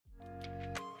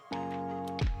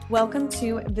Welcome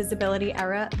to Visibility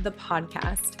Era, the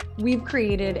podcast. We've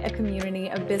created a community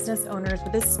of business owners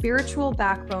with a spiritual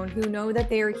backbone who know that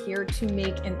they are here to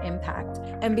make an impact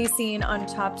and be seen on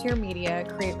top-tier media,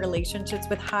 create relationships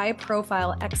with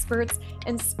high-profile experts,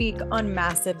 and speak on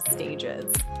massive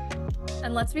stages.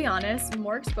 And let's be honest,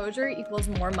 more exposure equals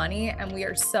more money, and we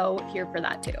are so here for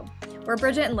that too. We're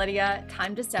Bridget and Lydia.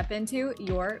 Time to step into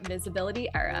your visibility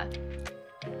era.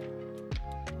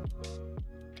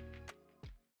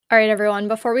 All right, everyone,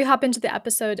 before we hop into the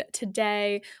episode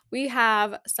today, we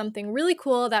have something really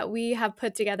cool that we have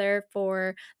put together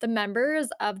for the members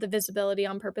of the Visibility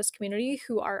on Purpose community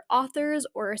who are authors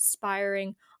or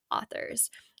aspiring authors.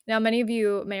 Now, many of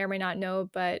you may or may not know,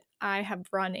 but I have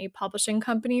run a publishing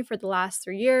company for the last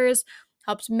 3 years,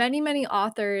 helped many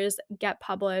authors get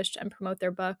published and promote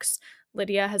their books.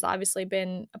 Lydia has obviously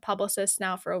been a publicist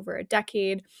now for over a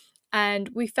decade. And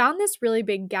we found this really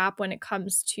big gap when it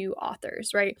comes to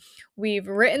authors, right? We've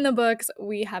written the books,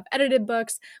 we have edited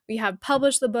books, we have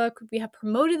published the book, we have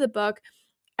promoted the book,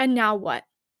 and now what?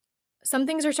 Some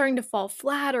things are starting to fall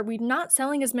flat, or we're not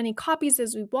selling as many copies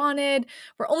as we wanted.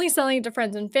 We're only selling it to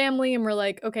friends and family, and we're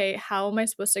like, okay, how am I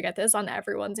supposed to get this on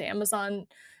everyone's Amazon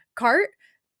cart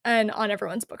and on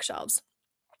everyone's bookshelves?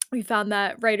 We found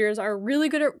that writers are really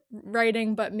good at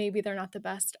writing, but maybe they're not the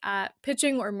best at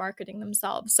pitching or marketing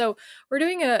themselves. So we're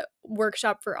doing a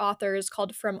workshop for authors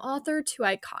called From Author to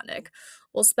Iconic.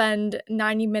 We'll spend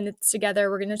 90 minutes together.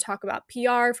 We're going to talk about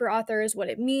PR for authors, what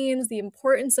it means, the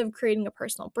importance of creating a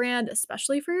personal brand,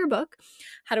 especially for your book,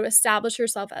 how to establish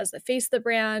yourself as the face of the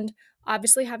brand.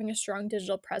 Obviously, having a strong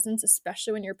digital presence,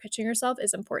 especially when you're pitching yourself,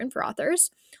 is important for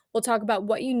authors. We'll talk about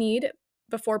what you need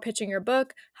before pitching your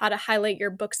book, how to highlight your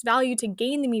book's value to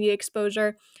gain the media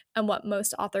exposure, and what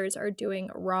most authors are doing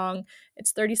wrong.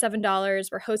 It's $37.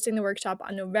 We're hosting the workshop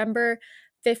on November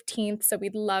 15th, so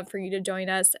we'd love for you to join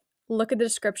us. Look at the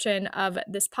description of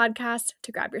this podcast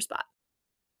to grab your spot.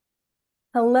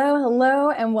 Hello,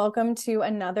 and welcome to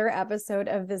another episode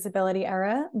of Visibility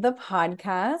Era, the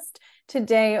podcast.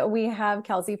 Today, we have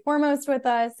Kelsey Formost with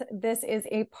us. This is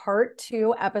a part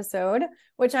 2 episode,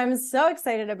 which I'm so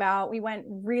excited about. We went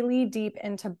really deep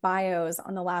into bios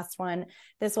on the last one.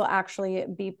 This will actually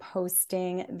be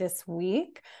posting this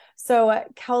week. So,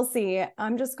 Kelsey,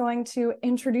 I'm just going to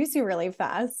introduce you really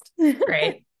fast.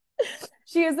 Great.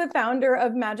 She is the founder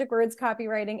of Magic Words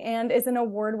Copywriting and is an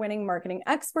award-winning marketing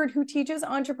expert who teaches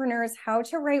entrepreneurs how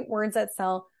to write words that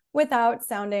sell without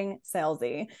sounding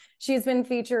salesy. She's been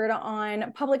featured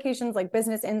on publications like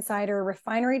Business Insider,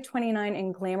 Refinery29,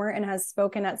 and Glamour, and has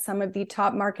spoken at some of the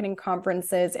top marketing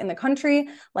conferences in the country,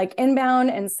 like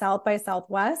Inbound and South by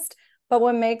Southwest. But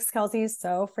what makes Kelsey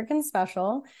so freaking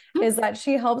special is that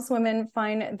she helps women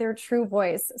find their true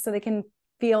voice so they can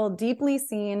feel deeply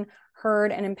seen,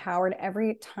 heard, and empowered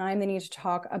every time they need to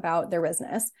talk about their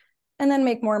business, and then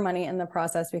make more money in the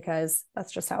process, because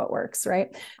that's just how it works,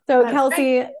 right? So that's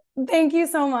Kelsey, right. Thank you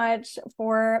so much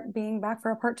for being back for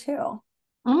a part 2. Oh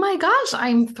my gosh,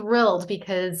 I'm thrilled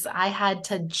because I had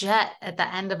to jet at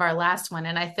the end of our last one,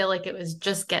 and I feel like it was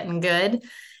just getting good.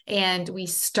 And we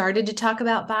started to talk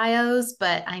about bios,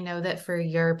 but I know that for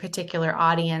your particular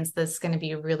audience, this is going to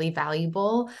be really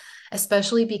valuable,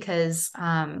 especially because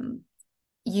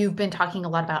you've been talking a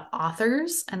lot about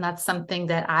authors, and that's something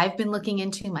that I've been looking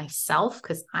into myself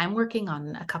because I'm working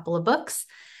on a couple of books,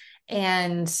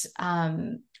 and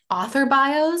author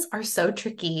bios are so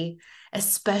tricky,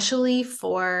 especially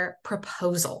for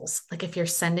proposals. Like if you're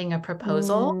sending a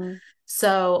proposal.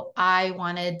 So I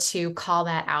wanted to call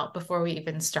that out before we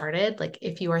even started. Like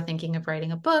if you are thinking of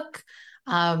writing a book,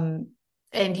 and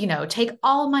take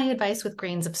all my advice with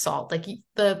grains of salt. Like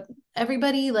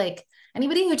anybody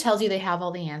who tells you they have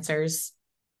all the answers,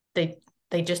 they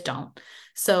just don't.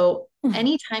 So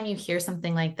anytime you hear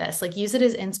something like this, like use it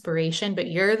as inspiration, but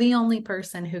you're the only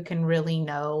person who can really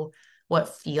know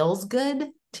what feels good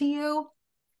to you.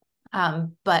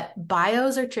 But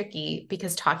bios are tricky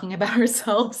because talking about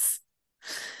ourselves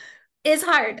is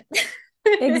hard.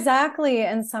 Exactly.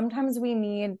 And sometimes we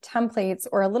need templates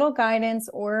or a little guidance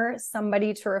or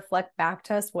somebody to reflect back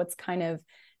to us what's kind of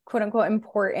quote unquote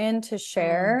important to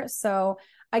share. So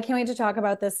I can't wait to talk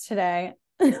about this today.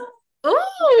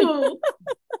 Oh,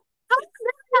 how did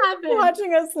that happen?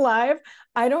 Watching us live.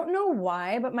 I don't know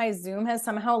why, but my Zoom has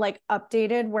somehow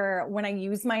updated where when I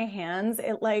use my hands,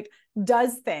 it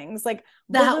does things like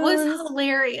that balloons. Was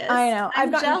hilarious. I know.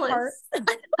 I'm jealous. I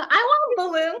want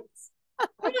balloons. I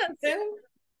want Zoom.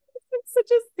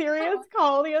 Such a serious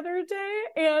call the other day,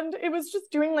 and it was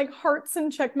just doing hearts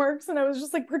and check marks, and I was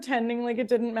just pretending like it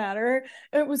didn't matter.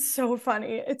 It was so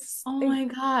funny. Oh my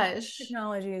gosh,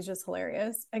 technology is just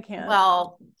hilarious. I can't.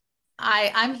 Well,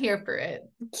 I'm here for it.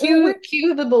 We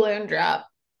Cue the balloon drop.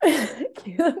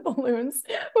 cue the balloons.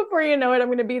 Before you know it, I'm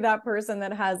going to be that person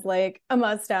that has like a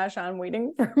mustache on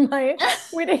waiting for my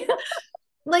waiting.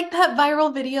 Like that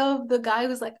viral video of the guy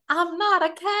who's like, I'm not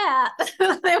a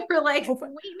cat. They were like, So,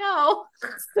 we know.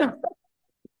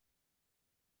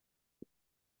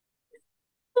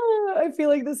 I feel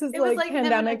like this is It was like like him and a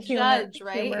pandemic humor judge,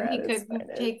 right? humor And at he its couldn't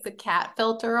finest. take the cat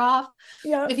filter off.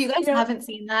 Yep, If you guys yep. haven't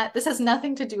seen that, this has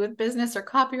nothing to do with business or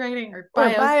copywriting or Or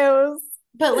bios. bios.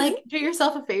 But like, do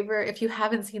yourself a favor if you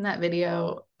haven't seen that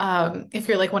video. If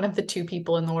you're like one of the two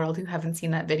people in the world who haven't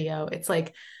seen that video, it's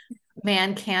like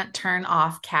man can't turn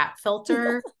off cat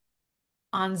filter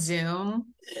on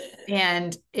Zoom.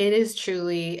 And it is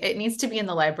truly, it needs to be in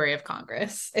the Library of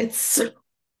Congress. It's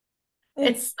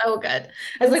It's so good. It's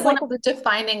it's like one like of the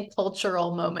defining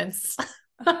cultural moments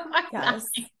of my yes.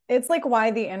 life. It's like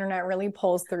why the internet really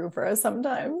pulls through for us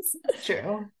sometimes. It's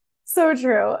true. So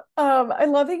true. I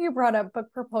love that you brought up book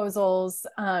proposals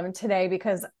today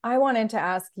because I wanted to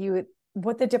ask you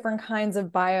what the different kinds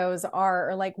of bios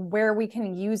are or like where we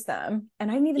can use them. And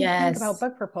I didn't even think about Yes.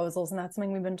 book proposals, and that's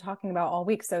something we've been talking about all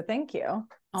week. So thank you.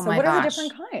 Oh So my what are the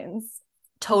different gosh. kinds?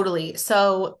 Totally.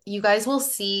 So you guys will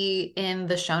see in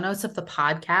the show notes of the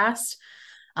podcast,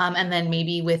 and then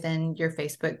maybe within your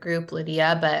Facebook group,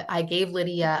 Lydia, but I gave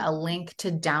Lydia a link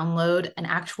to download an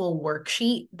actual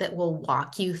worksheet that will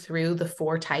walk you through the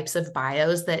four types of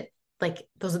bios that like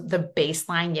those the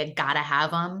baseline, you gotta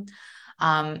have them.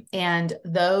 And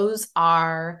those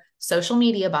are social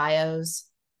media bios,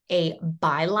 a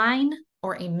byline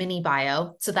or a mini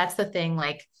bio. So that's the thing,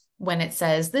 like when it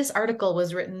says this article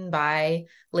was written by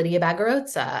Lydia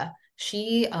Bagarotza,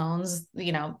 she owns,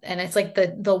 and it's like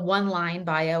the one line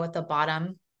bio at the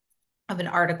bottom of an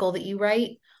article that you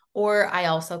write. Or I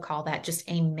also call that just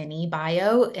a mini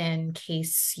bio in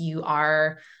case you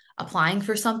are applying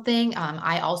for something.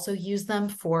 I also use them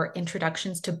for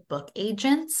introductions to book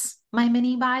agents, my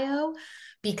mini bio,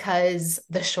 because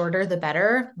the shorter the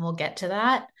better. We'll get to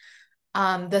that.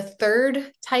 The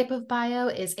third type of bio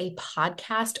is a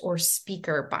podcast or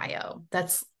speaker bio.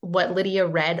 That's what Lydia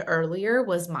read earlier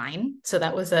was mine. So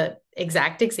that was a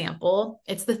exact example.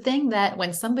 It's the thing that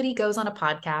when somebody goes on a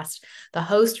podcast, the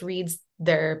host reads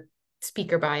their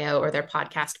speaker bio or their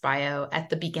podcast bio at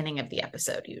the beginning of the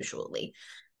episode, usually.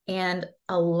 And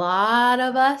a lot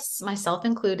of us, myself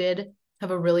included,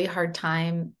 have a really hard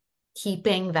time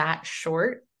keeping that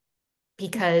short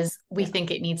because we Yeah.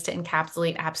 think it needs to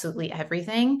encapsulate absolutely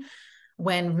everything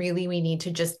when really we need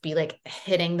to just be like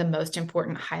hitting the most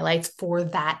important highlights for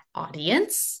that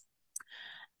audience.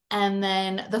 And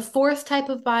then the fourth type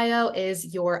of bio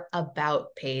is your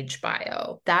about page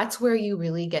bio. That's where you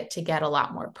really get a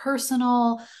lot more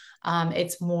personal.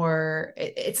 It's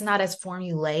not as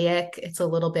formulaic. It's a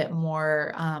little bit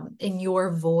more in your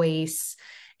voice.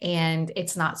 And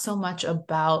it's not so much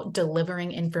about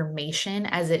delivering information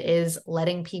as it is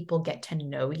letting people get to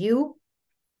know you.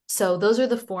 So those are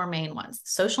the four main ones: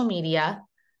 social media,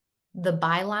 the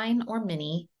byline or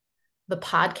mini, the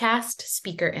podcast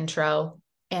speaker intro,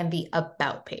 and the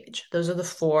about page. Those are the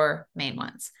four main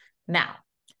ones. Now,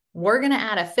 we're going to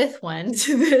add a fifth one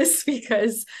to this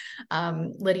because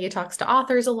Lydia talks to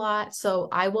authors a lot. So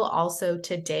I will also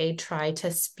today try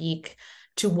to speak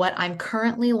to what I'm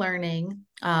currently learning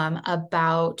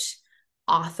about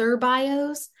author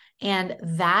bios. And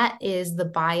that is the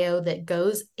bio that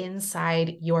goes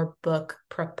inside your book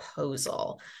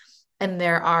proposal. And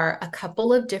there are a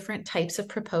couple of different types of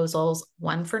proposals,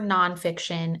 one for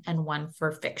nonfiction and one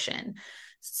for fiction.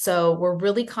 So we're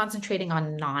really concentrating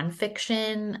on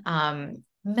nonfiction,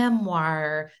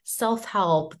 memoir,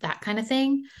 self-help, that kind of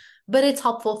thing. But it's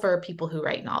helpful for people who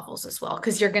write novels as well,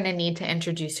 because you're going to need to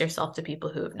introduce yourself to people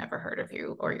who have never heard of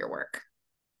you or your work.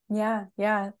 Yeah,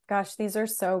 yeah. Gosh, these are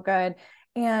so good.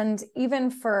 And even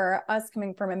for us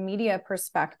coming from a media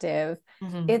perspective,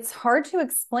 Mhm. it's hard to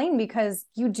explain because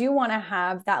you do want to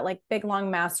have that like big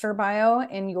long master bio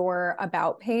in your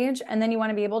about page. And then you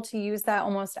want to be able to use that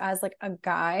almost as like a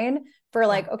guide for Yeah.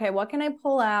 like, okay, what can I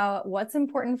pull out? What's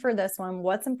important for this one?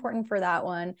 What's important for that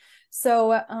one?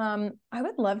 So I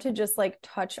would love to just like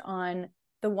touch on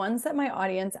the ones that my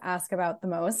audience ask about the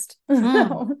most.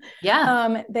 Mm.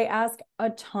 Yeah. They ask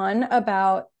a ton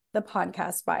about the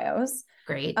podcast bios.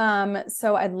 Great.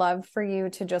 So I'd love for you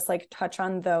to just like touch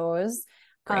on those.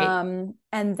 Great.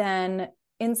 And then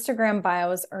Instagram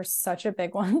bios are such a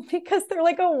big one because they're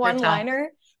like a They're one tough. liner.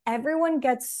 Everyone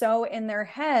gets so in their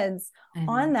heads I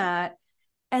on know. that.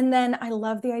 And then I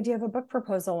love the idea of a book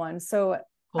proposal one. So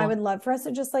I would Cool. love for us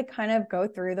to just like kind of go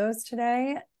through those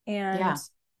today. And Yeah.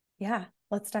 yeah.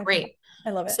 Let's dive in. Great. I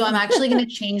love So I'm actually it. going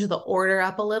to change the order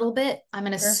up a little bit. I'm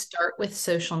going to Sure. start with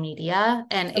social media.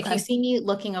 And if you Okay. see me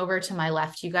looking over to my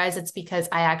left, you guys, it's because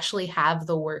I actually have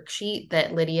the worksheet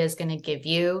that Lydia is going to give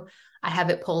you. I have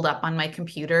it pulled up on my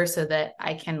computer so that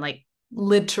I can like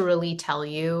literally tell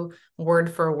you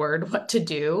word for word what to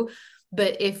do.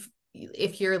 But if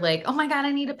you're like, "Oh my God,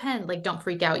 I need a pen," like don't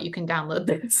freak out. You can download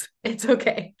this. It's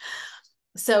okay.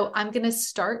 So I'm going to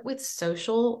start with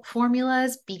social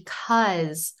formulas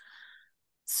because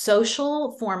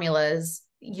social formulas,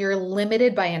 you're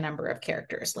limited by a number of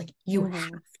characters. Like you have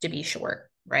Hmm. to be short,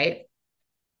 right?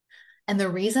 And the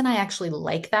reason I actually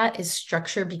like that is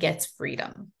structure begets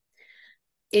freedom.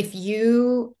 If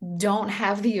you don't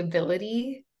have the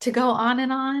ability to go on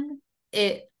and on,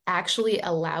 it actually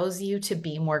allows you to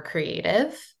be more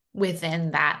creative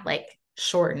within that like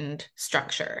shortened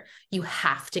structure. You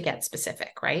have to get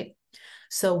specific, right?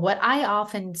 So, what I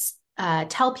often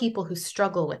tell people who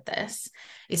struggle with this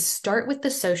is start with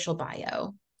the social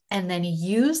bio and then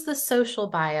use the social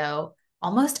bio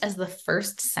almost as the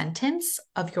first sentence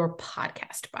of your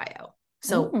podcast bio.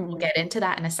 So, we'll Mm. get into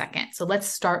that in a second. So, let's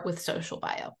start with social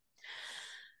bio.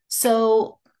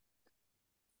 So,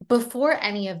 before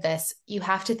any of this, you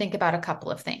have to think about a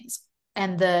couple of things.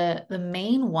 And the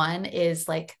main one is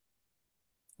like,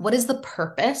 what is the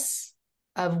purpose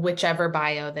of whichever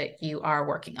bio that you are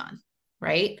working on,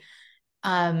 right?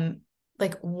 um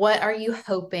like what are you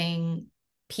hoping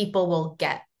people will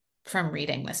get from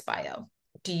reading this bio?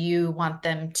 Do you want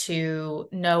them to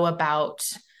know about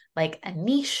like a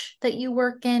niche that you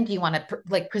work in? Do you want to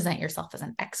like present yourself as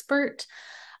an expert?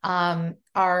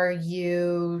 Are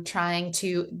you trying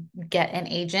to get an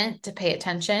agent to pay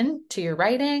attention to your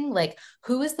writing? Like,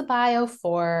 who is the bio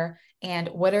for, and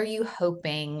what are you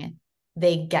hoping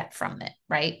they get from it,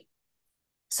 right?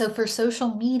 So for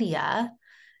social media,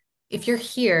 if you're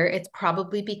here, it's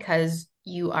probably because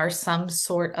you are some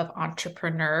sort of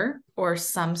entrepreneur or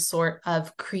some sort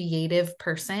of creative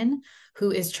person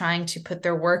who is trying to put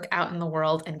their work out in the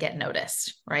world and get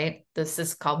noticed, right? This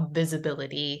is called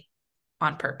visibility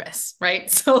on purpose, right?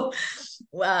 So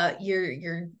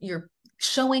you're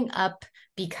showing up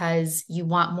because you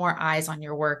want more eyes on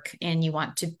your work and you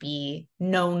want to be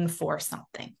known for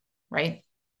something, right?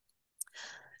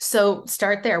 So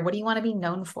start there. What do you want to be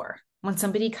known for? When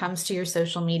somebody comes to your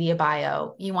social media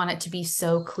bio, you want it to be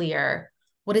so clear.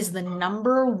 What is the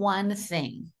number one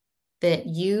thing that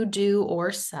you do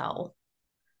or sell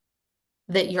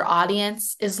that your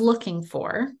audience is looking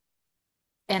for?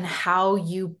 And how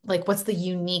you like, what's the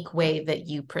unique way that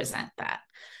you present that?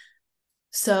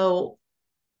 So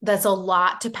that's a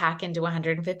lot to pack into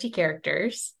 150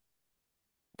 characters,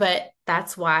 but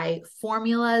that's why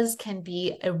formulas can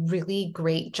be a really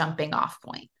great jumping off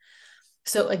point.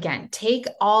 So again, take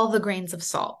all the grains of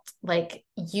salt. Like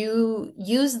you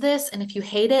use this, and if you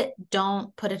hate it,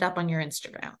 don't put it up on your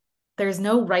Instagram. There's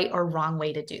no right or wrong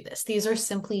way to do this. These are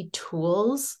simply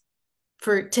tools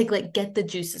for to like get the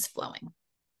juices flowing.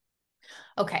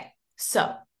 Okay,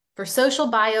 so for social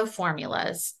bio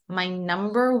formulas, my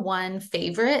number one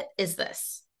favorite is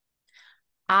this.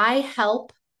 I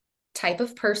help type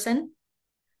of person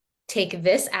take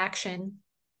this action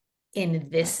in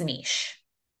this niche.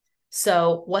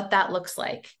 So what that looks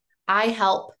like, I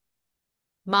help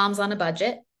moms on a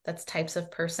budget, that's types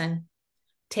of person,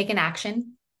 take an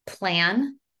action,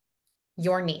 plan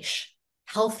your niche,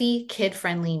 healthy, kid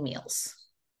friendly meals,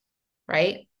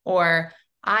 right? Or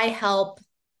I help,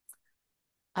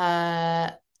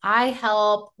 uh, I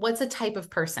help, what's a type of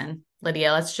person,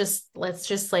 Lydia? Let's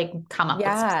just like come up with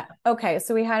some Yeah. stuff. Okay.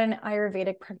 So we had an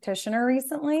Ayurvedic practitioner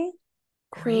recently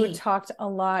who Great. talked a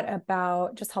lot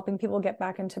about just helping people get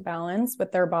back into balance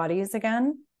with their bodies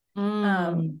again. Um,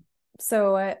 Mm,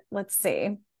 so let's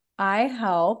see. I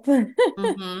help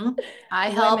mm-hmm. I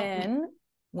help women.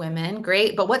 women.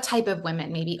 Great. But what type of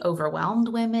women? Maybe overwhelmed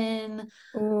women,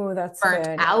 Ooh, that's burnt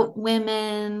good. out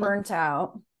women. Burnt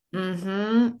out.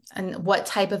 And what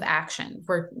type of action?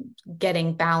 We're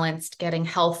getting balanced, getting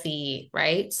healthy,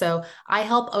 right? So I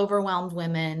help overwhelmed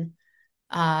women.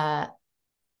 Uh,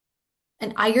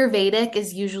 and Ayurvedic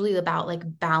is usually about like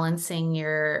balancing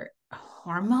your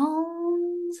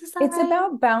hormones. Is that It's right?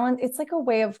 about balance. It's like a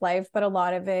way of life, but a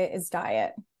lot of it is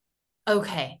diet.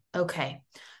 Okay. Okay.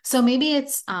 So maybe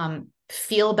it's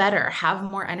feel better, have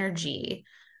more energy.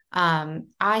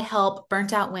 I help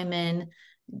burnt out women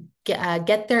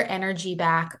get their energy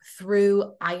back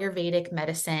through Ayurvedic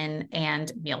medicine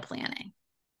and meal planning,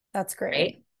 That's great.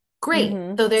 right? Great.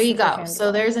 Mm-hmm. So there you Super go. So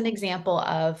tangible. there's an example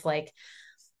of like,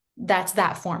 that's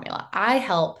that formula. I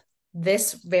help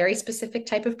this very specific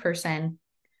type of person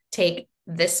take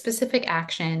this specific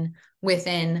action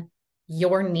within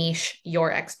your niche,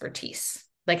 your expertise,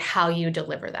 like how you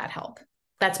deliver that help.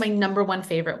 That's my number one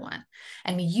favorite one.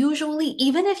 And usually,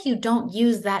 even if you don't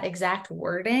use that exact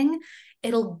wording,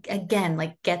 it'll again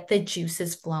like get the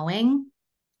juices flowing.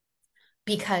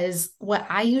 Because what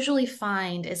I usually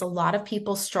find is a lot of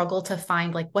people struggle to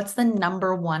find like what's the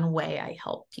number one way I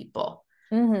help people.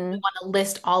 We Mm-hmm. want to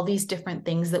list all these different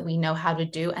things that we know how to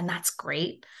do, and that's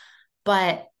great.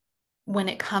 But when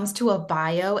it comes to a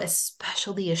bio,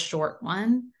 especially a short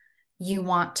one, you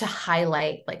want to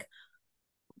highlight like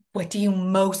what do you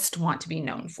most want to be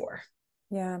known for?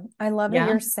 Yeah. I love that Yeah.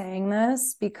 you're saying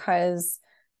this because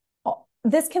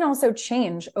this can also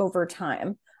change over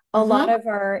time. A lot Mm-hmm. of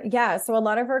our, yeah, so a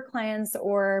lot of our clients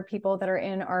or people that are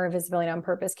in our Visibility on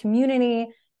Purpose community,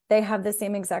 they have the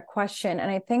same exact question. And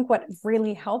I think what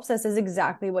really helps us is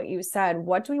exactly what you said.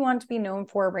 What do we want to be known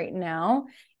for right now?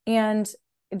 And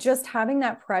just having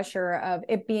that pressure of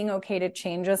it being okay to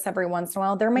change us every once in a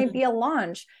while. There might be a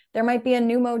launch, there might be a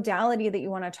new modality that you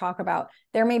want to talk about.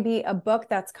 There may be a book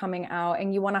that's coming out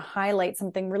and you want to highlight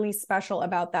something really special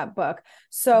about that book.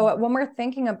 So when we're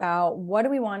thinking about what do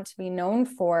we want to be known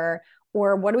for,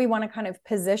 or what do we want to kind of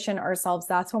position ourselves,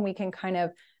 that's when we can kind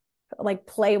of like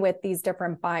play with these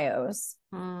different bios.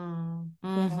 Yeah.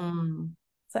 Mm-hmm.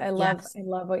 So Yes. I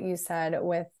love what you said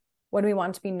with what do we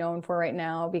want to be known for right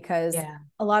now, because Yeah.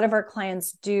 a lot of our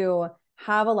clients do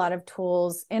have a lot of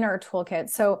tools in our toolkit.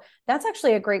 So that's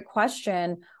actually a great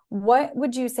question. What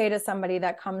would you say to somebody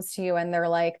that comes to you and they're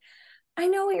like, I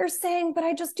know what you're saying, but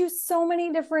I just do so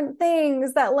many different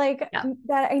things that Yeah.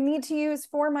 that I need to use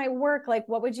for my work. Like,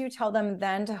 what would you tell them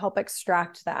then to help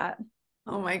extract that?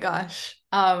 Oh my gosh.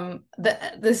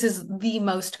 This is the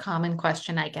most common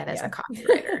question I get as a Yeah.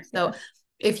 copywriter. So Yeah.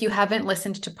 if you haven't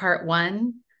listened to part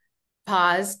one,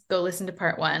 pause, go listen to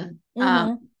part one.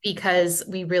 Mm-hmm. Because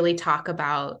we really talk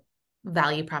about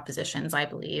value propositions, I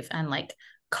believe, and like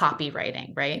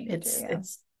copywriting, right? You do, yeah.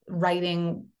 It's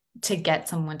writing to get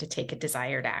someone to take a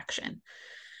desired action.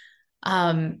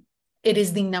 Um, it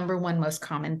is the number one most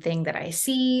common thing that I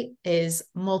see is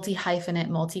multi-hyphenate,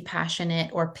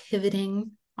 multi-passionate, or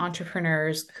pivoting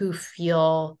entrepreneurs who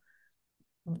feel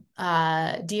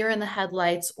deer in the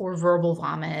headlights or verbal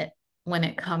vomit when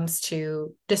it comes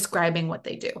to describing what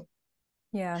they do.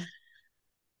 Yeah.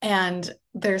 And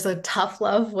there's a tough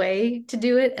love way to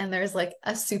do it, and there's like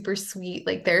a super sweet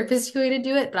like therapist way to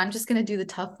do it. But I'm just gonna do the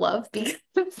tough love because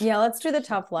Yeah. Let's do the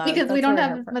tough love. because we That's what don't we're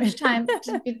here have for. much time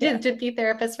Yeah. to be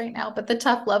therapists right now. But the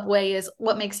tough love way is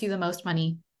what makes you the most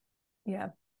money. Yeah.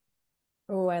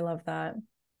 Oh, I love that.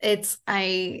 It's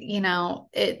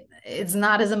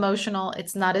not as emotional,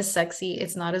 it's not as sexy,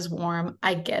 it's not as warm.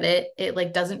 I get it. It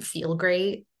like doesn't feel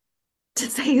great to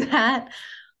say that.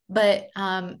 But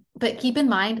keep in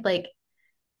mind, like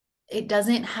it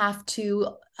doesn't have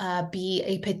to be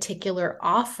a particular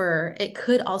offer. It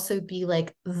could also be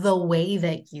like the way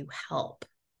that you help,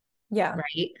 Yeah.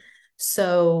 right?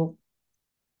 So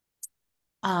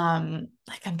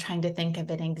like I'm trying to think of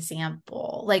an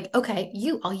example. Like, okay,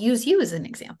 I'll use you as an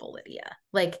example, Lydia.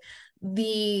 Like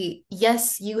the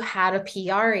yes, you had a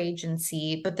PR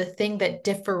agency, but the thing that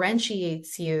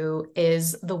differentiates you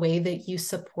is the way that you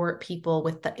support people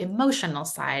with the emotional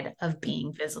side of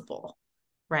being visible,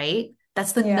 right?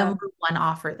 That's the Yeah. number one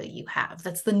offer that you have.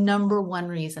 That's the number one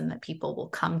reason that people will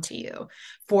come to you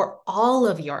for all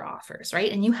of your offers,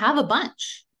 right? And you have a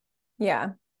bunch. Yeah.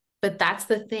 But that's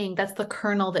the thing, that's the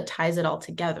kernel that ties it all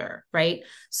together, right?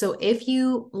 So if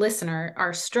you, listener,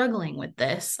 are struggling with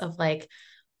this of like,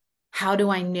 how do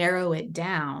I narrow it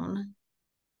down?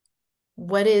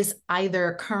 What is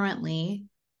either currently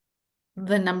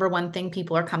the number one thing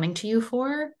people are coming to you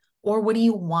for, or what do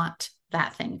you want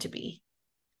that thing to be,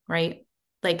 right?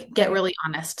 Like, get Right. really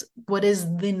honest. What is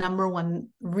the number one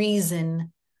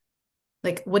reason?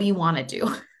 Like, what do you want to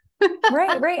do?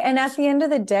 Right. Right. And at the end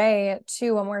of the day,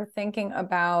 too, when we're thinking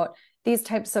about these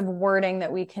types of wording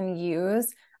that we can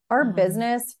use, our Mhm.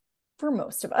 business, for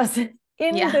most of us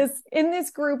Yeah. in this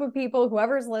group of people,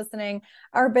 whoever's listening,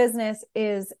 our business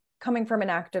is coming from an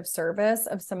act of service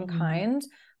of some Mhm. kind.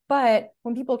 But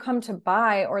when people come to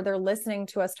buy or they're listening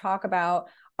to us talk about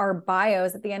our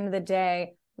bios, at the end of the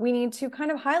day, we need to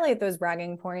kind of highlight those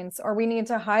bragging points, or we need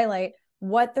to highlight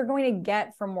what they're going to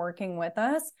get from working with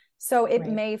us. So it Right.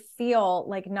 may feel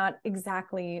like not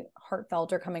exactly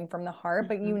heartfelt or coming from the heart,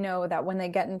 but you Mhm. know that when they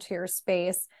get into your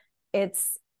space,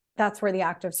 it's that's where the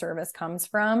act of service comes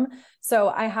from. So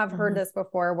I have heard Mhm. this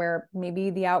before where maybe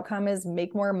the outcome is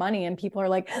make more money and people are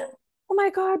like, oh my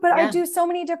God, but I Yeah. do so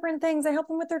many different things. I help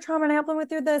them with their trauma and I help them with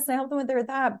their this and I help them with their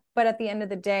that. But at the end of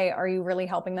the day, are you really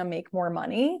helping them make more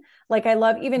money? Like I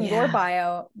love even your Yeah.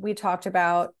 bio. We talked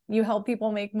about you help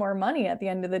people make more money at the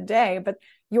end of the day, but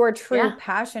your true Yeah.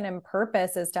 passion and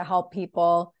purpose is to help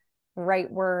people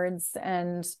write words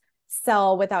and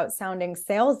sell without sounding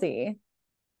salesy.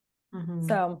 Hmm.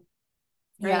 So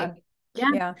yeah, Right.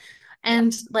 Yeah. yeah,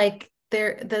 And like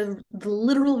the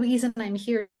literal reason I'm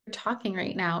here talking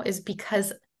right now is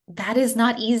because that is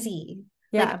not easy.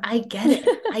 Like yeah. I get it.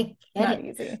 I get Not it.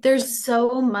 easy. There's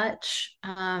so much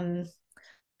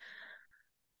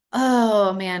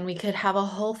oh man, we could have a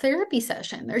whole therapy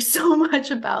session. There's so much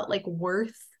about like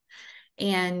worth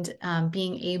and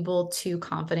being able to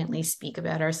confidently speak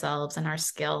about ourselves and our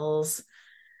skills.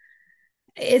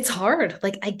 It's hard.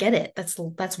 Like I get it.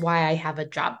 That's why I have a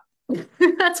job.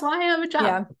 That's why I have a job.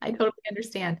 Yeah. I totally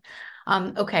understand.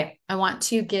 Okay, I want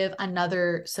to give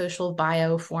another social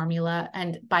bio formula.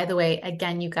 And by the way,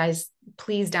 again, you guys,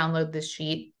 please download this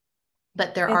sheet.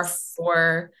 But It's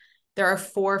there are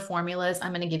four formulas.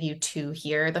 I'm going to give you two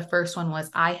here. The first one was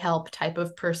I help type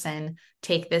of person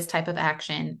take this type of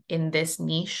action in this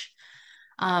niche.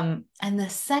 And the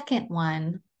second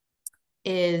one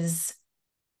is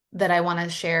that I want to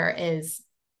share is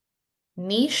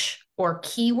niche or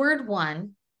keyword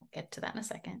one. I'll get to that in a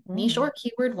second. Niche mm. or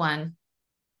keyword one,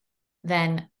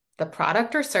 then the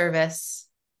product or service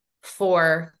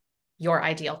for your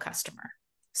ideal customer.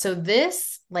 So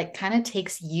this like kind of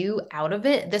takes you out of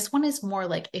it. This one is more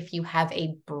like if you have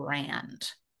a brand.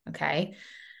 Okay.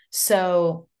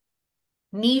 So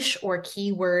niche or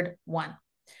keyword one.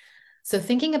 So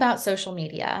thinking about social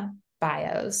media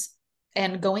bios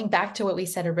and going back to what we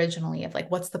said originally of like,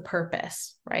 what's the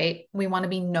purpose, right? We want to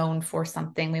be known for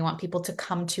something. We want people to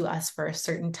come to us for a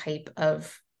certain type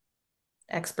of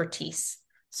expertise,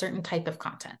 certain type of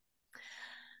content.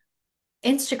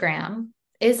 Instagram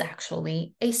is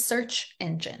actually a search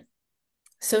engine.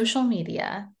 Social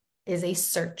media is a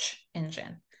search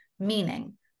engine,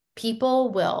 meaning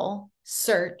people will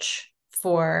search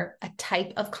for a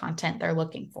type of content they're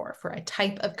looking for a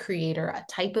type of creator, a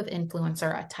type of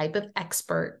influencer, a type of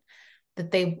expert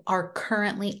that they are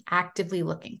currently actively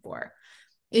looking for.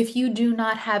 If you do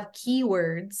not have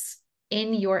keywords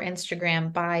in your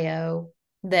Instagram bio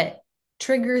that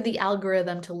trigger the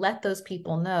algorithm to let those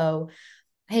people know,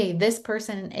 hey, this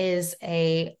person is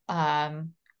a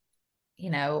you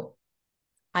know,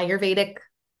 Ayurvedic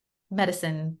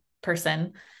medicine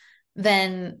person,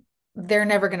 then they're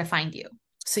never going to find you.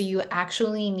 So you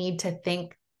actually need to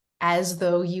think as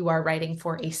though you are writing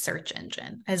for a search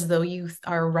engine, as though you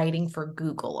are writing for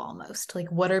Google almost. Like,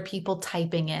 what are people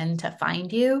typing in to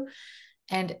find you?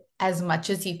 And as much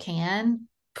as you can,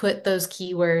 put those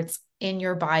keywords in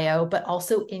your bio, but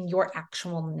also in your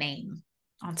actual name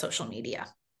on social media.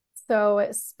 So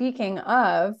speaking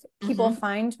of, people Mm-hmm.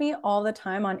 find me all the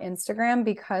time on Instagram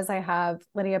because I have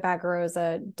Lydia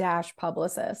Bagarosa dash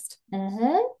publicist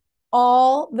Mm-hmm.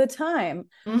 all the time.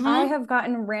 I Mm-hmm. have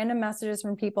gotten random messages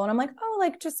from people and I'm like, oh,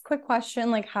 like just quick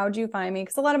question, like how'd you find me?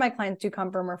 Because a lot of my clients do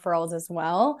come from referrals as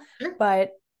well, Sure.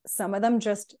 but some of them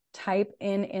just type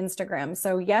in Instagram.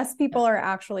 So yes, Yeah. people are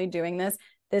actually doing this.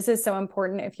 This is so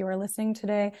important. If you are listening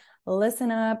today,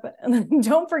 listen up.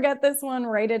 Don't forget this one,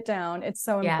 write it down. It's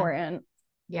so Yeah. important.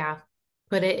 Yeah.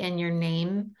 Put it in your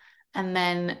name and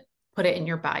then put it in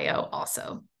your bio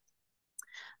also.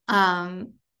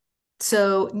 Um,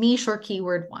 so niche or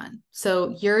keyword one. So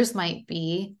yours might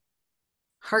be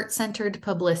heart-centered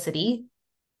publicity,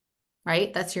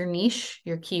 right? That's your niche,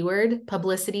 your keyword.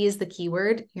 Publicity is the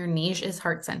keyword. Your niche is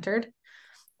heart-centered.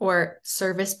 Or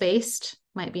service-based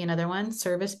might be another one.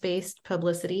 Service-based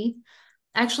publicity.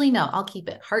 Actually, no, I'll keep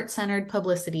it. Heart-centered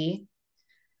publicity.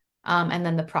 And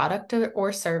then the product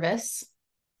or service,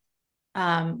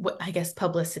 I guess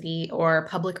publicity or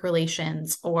public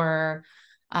relations or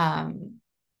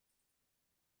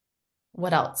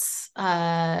what else?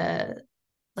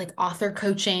 Like author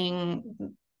coaching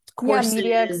Yeah,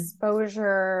 media courses,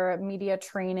 exposure, media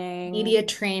training. media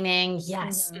training.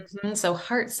 Yes. Mhm. Mhm. So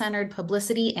heart-centered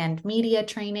publicity and media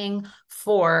training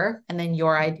for, and then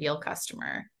your ideal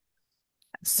customer,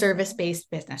 Mhm. service-based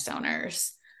business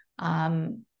owners,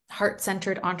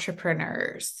 heart-centered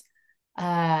entrepreneurs,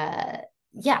 uh,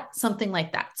 yeah, something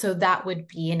like that. So that would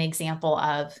be an example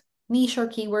of niche or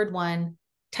keyword one,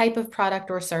 type of product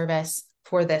or service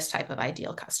for this type of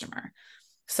ideal customer.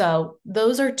 So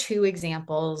those are two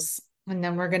examples. And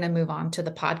then we're going to move on to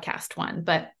the podcast one.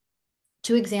 But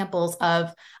two examples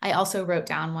of, I also wrote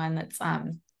down one that's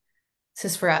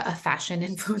This is for a fashion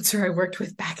influencer I worked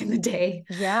with back in the day.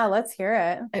 Yeah, let's hear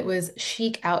it. It was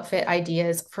chic outfit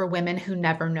ideas for women who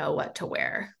never know what to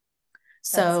wear.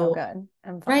 That's so So, good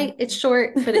and right, fun. it's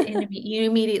short, but you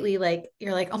immediately like,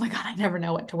 you're like, oh my God, I never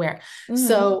know what to wear. Hmm.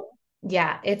 So,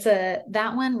 yeah,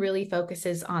 that one really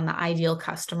focuses on the ideal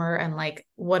customer and like,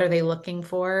 what are they looking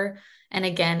for? And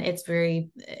again,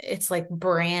 it's like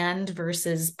brand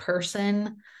versus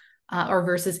person, or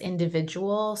versus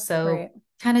individual. So, Right.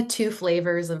 kind of two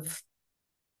flavors of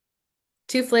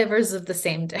the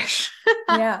same dish.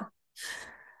 Yeah.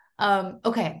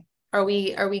 Okay. Are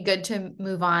we good to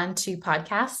move on to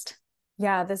podcast?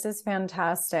 Yeah, this is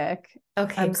fantastic.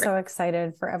 Okay, I'm great. so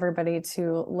excited for everybody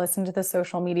to listen to the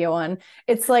social media one.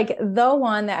 It's like the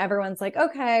one that everyone's like,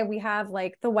 okay, we have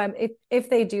like the web. If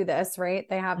they do this, right?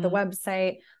 They have the Mhm.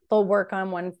 website, they'll work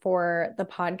on one for the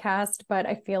podcast, but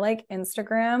I feel like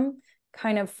Instagram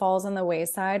kind of falls on the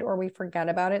wayside or we forget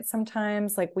about it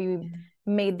sometimes. Like we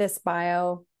made this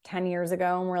bio 10 years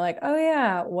ago and we're like, oh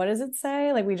yeah, what does it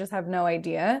say? Like we just have no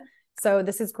idea. So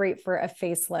this is great for a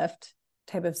facelift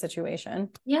type of situation.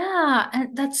 Yeah,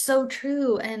 and that's so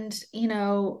true. And,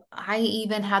 I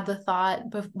even had the thought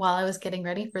while I was getting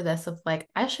ready for this of like,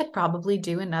 I should probably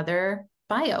do another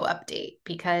bio update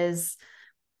because,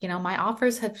 my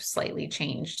offers have slightly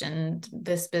changed and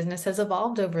this business has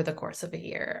evolved over the course of a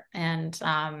year. And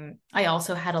I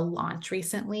also had a launch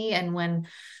recently. And when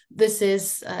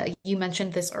you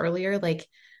mentioned this earlier, like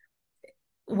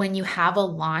when you have a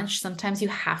launch, sometimes you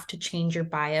have to change your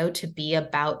bio to be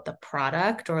about the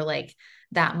product or like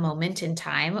that moment in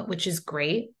time, which is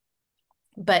great.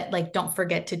 But like don't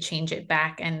forget to change it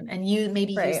back and you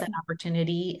maybe use Right. that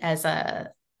opportunity as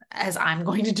I'm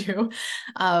going to do,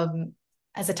 um,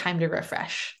 as a time to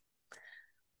refresh.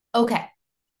 Okay.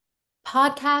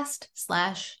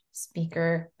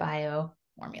 Podcast/speaker bio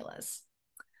formulas.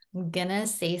 I'm gonna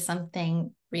say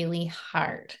something really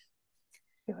hard.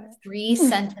 Do 3 it.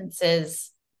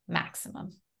 sentences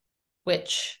maximum,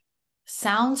 which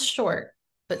sounds short,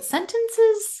 but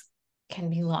sentences can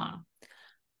be long.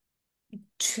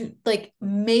 Like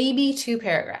maybe 2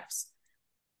 paragraphs.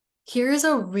 Here's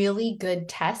a really good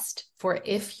test for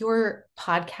if your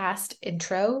podcast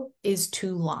intro is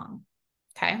too long.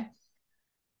 Okay.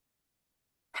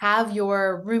 Have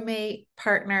your roommate,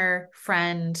 partner,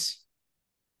 friend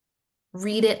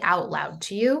read it out loud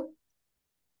to you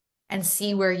and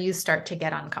see where you start to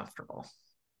get uncomfortable.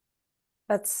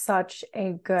 That's such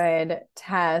a good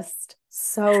test.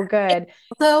 So good.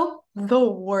 Also, the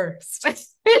worst.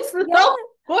 It's Yeah. the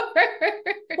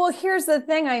Well, worst. here's the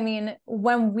thing. I mean,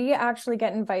 when we actually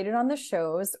get invited on the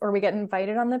shows or we get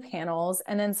invited on the panels,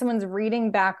 and then someone's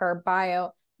reading back our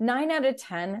bio, 9 out of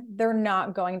 10, they're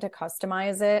not going to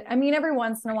customize it. I mean, every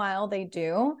once in a while they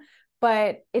do,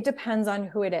 but it depends on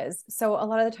who it is. So, a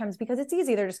lot of the times, because it's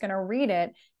easy, they're just going to read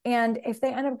it. And if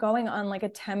they end up going on like a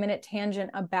 10-minute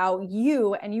tangent about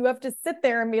you, and you have to sit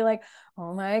there and be like,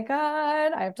 oh my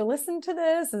God, I have to listen to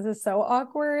this. This is so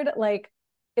awkward. Like,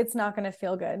 it's not going to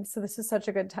feel good. So this is such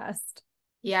a good test.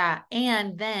 Yeah.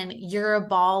 And then you're a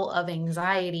ball of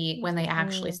anxiety when they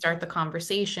actually Mm, start the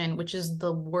conversation, which is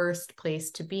the worst place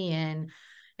to be in,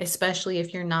 especially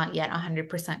if you're not yet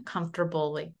 100%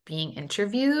 comfortable like being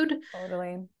interviewed.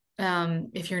 totally.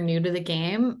 If you're new to the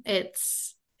game,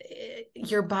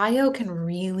 your bio can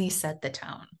really set the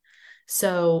tone.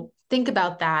 So think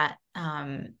about that.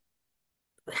 Have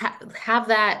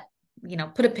that,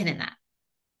 put a pin in that.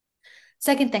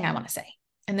 Second thing I want to say,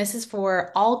 and this is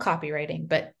for all copywriting,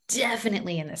 but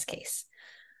definitely in this case,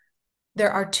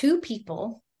 there are 2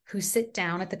 people who sit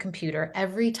down at the computer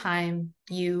every time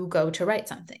you go to write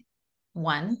something.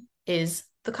 One is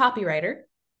the copywriter,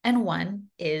 and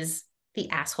one is the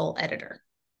asshole editor.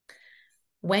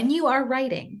 When you are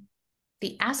writing,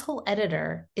 the asshole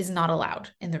editor is not allowed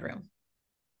in the room.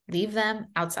 Leave them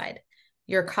outside.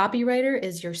 Your copywriter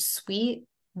is your sweet,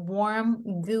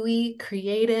 warm, gooey,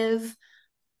 creative,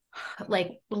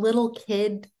 like little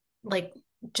kid, like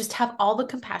just have all the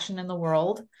compassion in the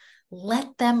world.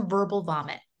 Let them verbal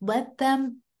vomit. Let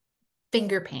them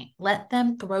finger paint. Let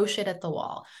them throw shit at the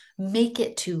wall. Make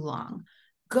it too long.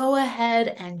 Go ahead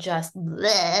and just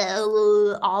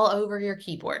all over your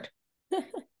keyboard.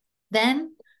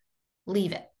 Then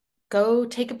leave it. Go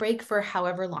take a break for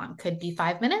however long. Could be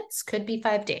 5 minutes, could be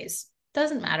 5 days.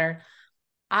 Doesn't matter.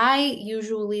 I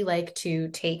usually like to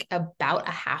take about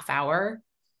a half hour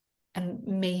and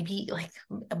maybe like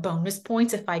a bonus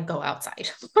points if I go outside.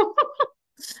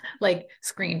 Like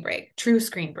screen break, true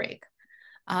screen break.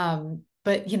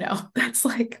 But that's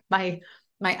like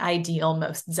my ideal,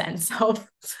 most zen self.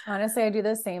 Honestly, I do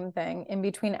the same thing in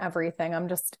between everything. I'm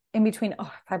just in between. Oh,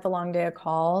 if I have a long day of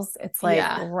calls, it's like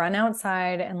Yeah. run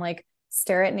outside and like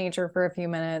stare at nature for a few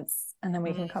minutes and then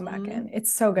we can come back Mhm. in.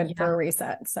 It's so good for Yeah, a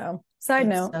reset. So, side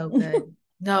it's note. so good.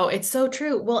 No, it's so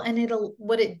true. Well, and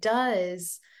what it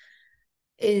does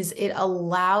is it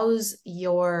allows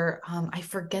your I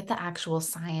forget the actual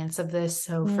science of this,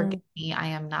 so forgive Mm, me, I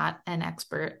am not an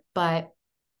expert, but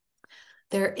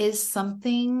there is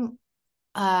something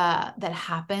that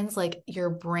happens, like your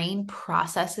brain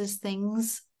processes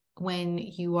things when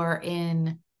you are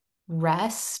in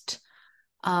rest,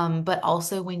 but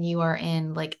also when you are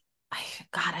in like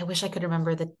God, I wish I could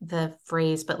remember the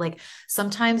phrase, but like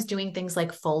sometimes doing things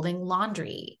like folding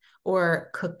laundry or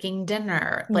cooking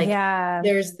dinner, like yeah.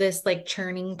 there's this like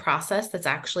churning process that's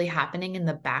actually happening in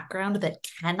the background that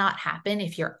cannot happen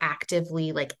if you're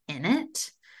actively like in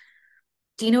it.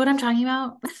 Do you know what I'm talking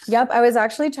about? Yep, I was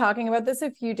actually talking about this a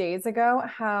few days ago,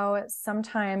 how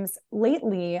sometimes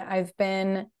lately I've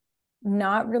been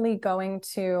not really going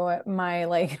to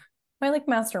my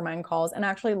mastermind calls and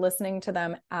actually listening to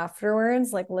them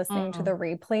afterwards, like listening to the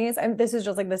Mm, replays. And this is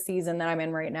just like the season that I'm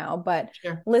in right now, but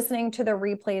sure. listening to the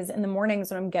replays in the mornings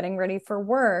when I'm getting ready for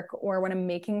work or when I'm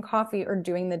making coffee or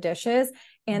doing the dishes.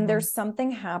 And Mhm. there's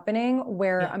something happening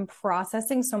where Yeah. I'm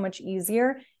processing so much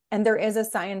easier. And there is a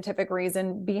scientific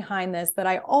reason behind this that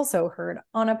I also heard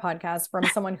on a podcast from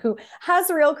someone who has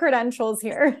real credentials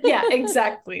here. Yeah,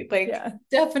 exactly. Like, Yeah.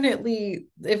 definitely,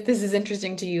 if this is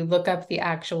interesting to you, look up the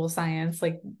actual science,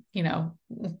 like, you know.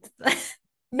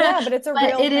 Yeah, but it's a But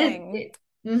real it is,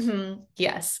 thing.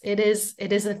 yes, it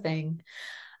is a thing.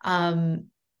 Um,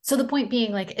 so the point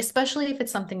being, like, especially if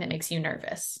it's something that makes you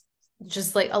nervous,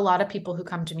 just like a lot of people who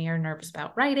come to me are nervous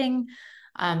about writing.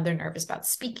 They're nervous about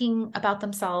speaking about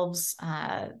themselves.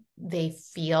 They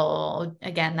feel,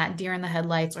 again, that deer in the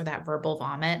headlights or that verbal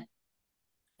vomit.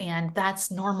 And that's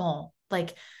normal.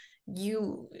 Like,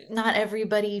 not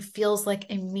everybody feels like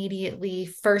immediately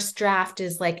first draft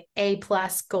is like A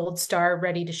plus gold star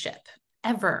ready to ship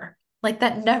ever. Like,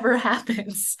 that never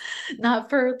happens. Not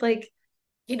for like,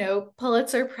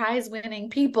 Pulitzer Prize winning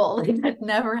people. Like, that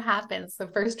never happens. The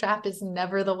first draft is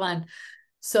never the one.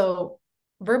 So,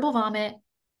 verbal vomit,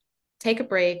 take a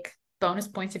break, bonus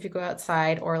points if you go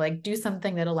outside, or like do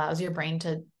something that allows your brain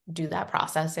to do that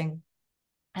processing.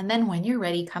 And then when you're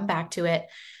ready, come back to it.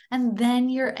 And then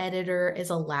your editor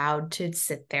is allowed to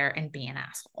sit there and be an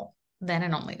asshole. Then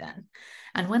and only then.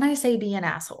 And when I say be an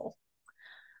asshole,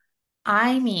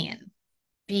 I mean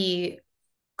be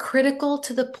critical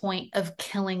to the point of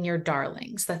killing your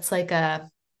darlings. That's like a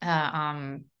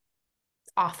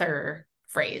author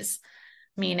phrase,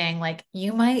 meaning like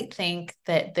you might think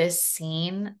that this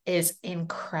scene is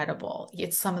incredible.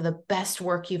 It's some of the best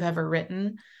work you've ever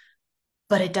written,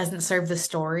 but it doesn't serve the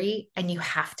story and you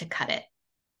have to cut it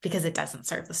because it doesn't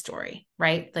serve the story,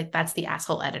 right? Like, that's the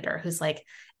asshole editor who's like,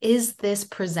 is this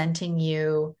presenting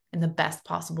you in the best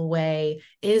possible way?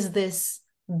 Is this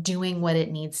doing what it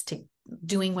needs to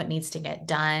doing what needs to get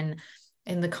done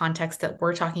in the context that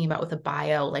we're talking about with a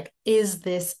bio? Like, is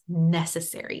this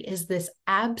necessary? Is this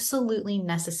absolutely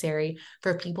necessary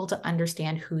for people to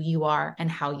understand who you are and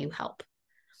how you help?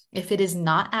 If it is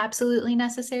not absolutely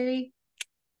necessary,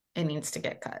 it needs to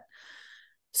get cut.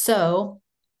 So,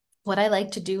 what I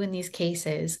like to do in these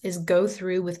cases is go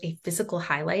through with a physical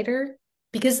highlighter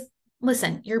because,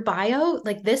 listen, your bio,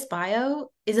 like this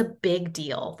bio is a big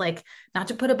deal. Like, not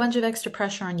to put a bunch of extra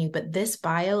pressure on you, but this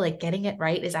bio, like getting it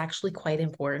right is actually quite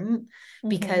important Mhm.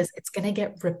 because it's going to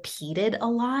get repeated a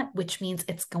lot, which means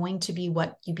it's going to be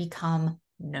what you become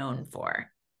known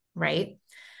for, right?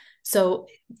 So,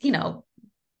 you know,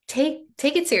 take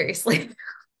it seriously.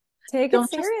 Take it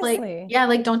Don't just like, seriously. yeah,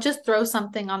 like don't just throw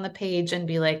something on the page and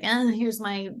be like, here's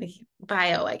my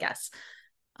bio, I guess.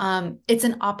 It's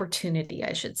an opportunity,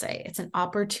 I should say. It's an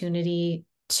opportunity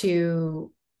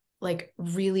to like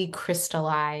really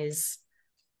crystallize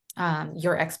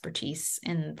your expertise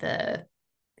in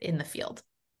the field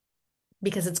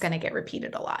because it's going to get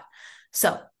repeated a lot.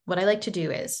 So what I like to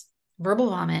do is verbal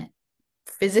vomit,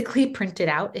 physically print it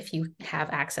out if you have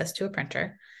access to a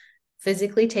printer,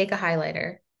 physically take a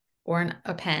highlighter or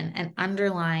a pen and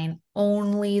underline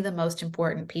only the most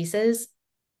important pieces,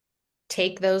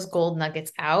 take those gold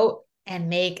nuggets out and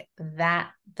make that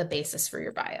the basis for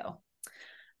your bio.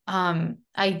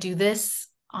 I do this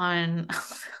on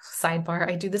sidebar,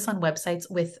 I do this on websites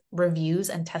with reviews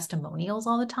and testimonials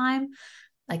all the time.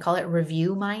 I call it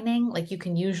review mining. Like, you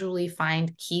can usually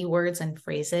find keywords and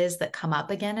phrases that come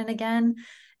up again and again,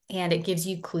 and it gives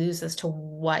you clues as to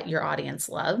what your audience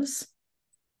loves.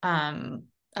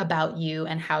 about you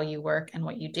and how you work and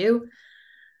what you do.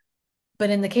 But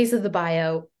in the case of the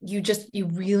bio, you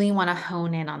really want to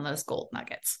hone in on those gold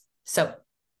nuggets. So,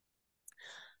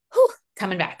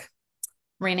 coming back,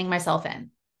 reining myself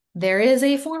in. There is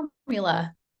a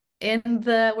formula in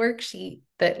the worksheet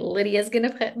that Lydia's going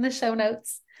to put in the show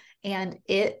notes, and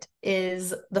it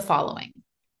is the following.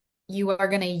 You are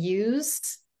going to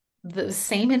use the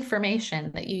same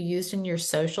information that you used in your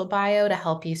social bio to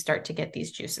help you start to get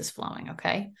these juices flowing,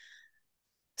 okay?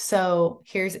 So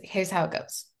here's how it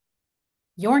goes.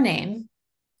 Your name,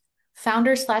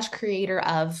 founder/creator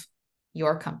of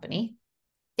your company,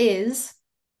 is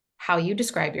how you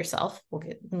describe yourself,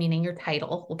 meaning your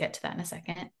title. We'll get to that in a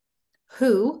second.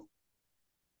 Who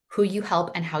you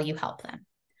help and how you help them.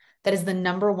 That is the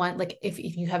number one. Like if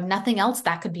you have nothing else,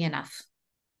 that could be enough.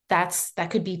 That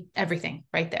could be everything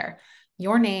right there.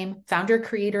 Your name, founder,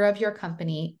 creator of your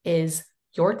company, is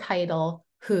your title,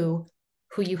 who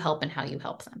you help and how you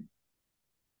help them.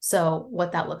 So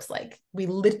what that looks like.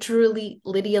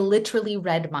 Lydia literally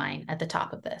read mine at the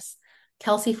top of this.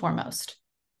 Kelsey Formost,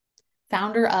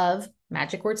 founder of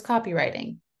Magic Words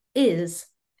Copywriting, is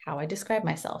how I describe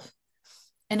myself.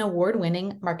 An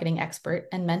award-winning marketing expert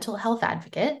and mental health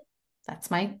advocate.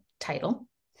 That's my title.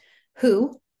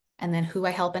 Who, and then who I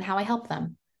help and how I help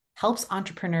them, helps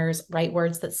entrepreneurs write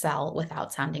words that sell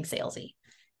without sounding salesy.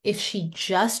 If she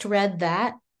just read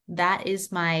that, that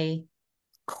is my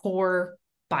core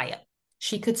bio.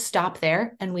 She could stop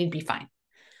there and we'd be fine.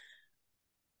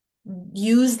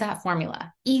 Use that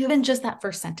formula, even just that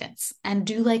first sentence, and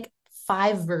do like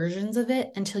 5 versions of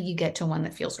it until you get to one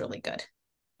that feels really good.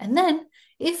 And then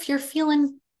if you're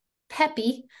feeling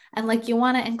peppy and like you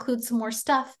want to include some more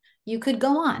stuff, you could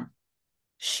go on.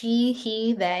 She,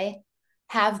 he, they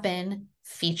have been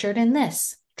featured in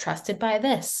this, trusted by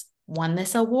this, won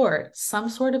this award, some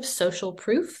sort of social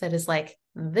proof that is like,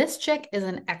 this chick is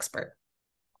an expert.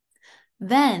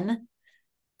 Then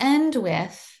end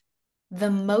with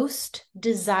the most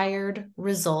desired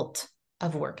result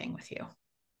of working with you.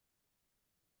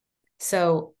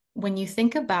 So when you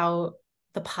think about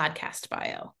the podcast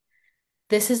bio,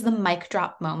 this is the mic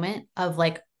drop moment of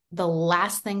like the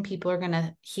last thing people are going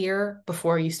to hear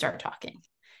before you start talking.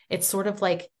 It's sort of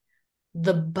like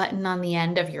the button on the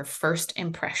end of your first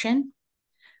impression.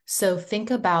 So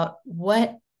think about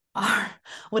what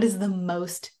is the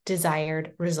most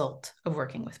desired result of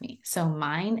working with me. So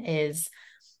mine is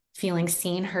feeling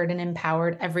seen, heard, and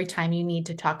empowered every time you need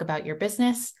to talk about your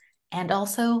business. And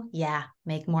also,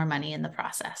 make more money in the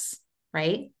process,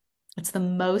 right? It's the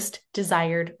most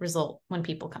desired result when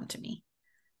people come to me,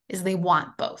 is they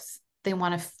want both. They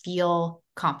want to feel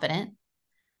confident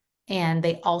and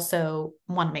they also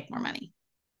want to make more money.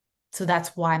 So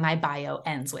that's why my bio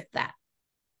ends with that.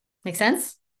 Make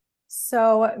sense?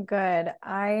 So good.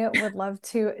 I would love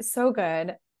to. So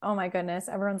good. Oh my goodness.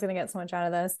 Everyone's going to get so much out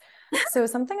of this. So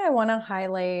something I want to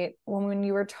highlight when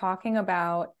you were talking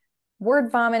about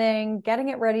word vomiting, getting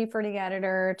it ready for the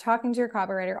editor, talking to your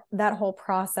copywriter, that whole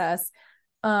process.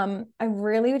 I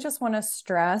really just want to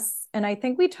stress, and I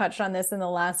think we touched on this in the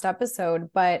last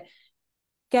episode, but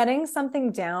getting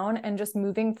something down and just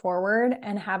moving forward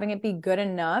and having it be good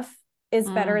enough is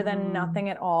better than nothing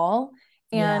at all.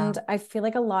 And I feel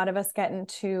like a lot of us get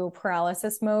into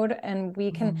paralysis mode, and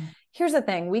we can, here's the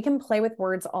thing, we can play with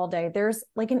words all day. There's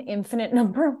like an infinite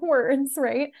number of words,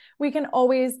 right? We can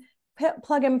always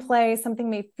plug and play. Something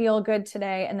may feel good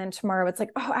today, and then tomorrow it's like,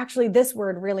 oh, actually this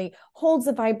word really holds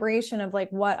a vibration of like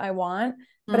what I want.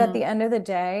 But at the end of the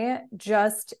day,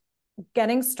 just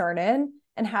getting started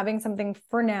and having something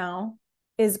for now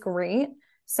is great.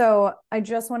 So I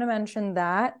just want to mention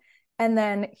that. And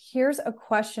then here's a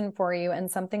question for you, and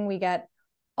something we get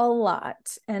a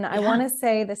lot. And I want to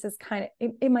say this is kind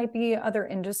of, it might be other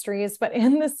industries, but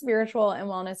in the spiritual and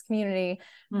wellness community,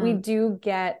 we do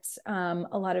get a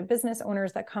lot of business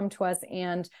owners that come to us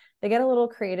and they get a little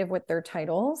creative with their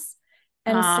titles.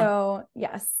 And so,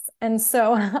 yes. And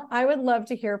so I would love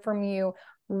to hear from you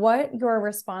what your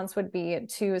response would be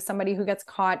to somebody who gets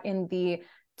caught in the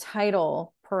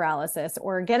title paralysis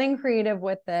or getting creative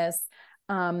with this.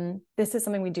 This is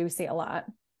something we do see a lot.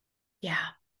 Yeah.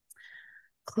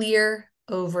 Clear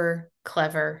over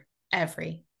clever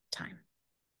every time.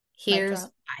 Here's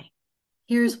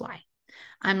why.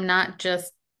 I'm not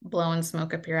just blowing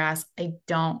smoke up your ass. I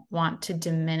don't want to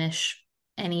diminish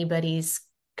anybody's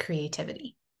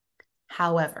creativity.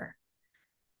 However,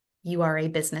 you are a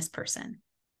business person.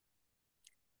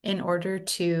 In order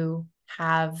to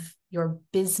have your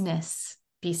business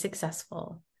be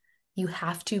successful, you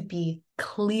have to be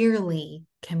clearly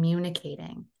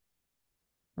communicating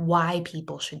why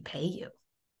people should pay you.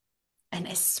 And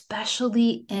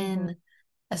especially in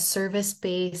a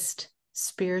service-based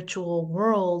spiritual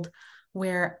world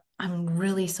where, I'm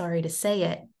really sorry to say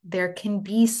it, there can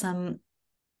be some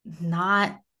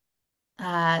not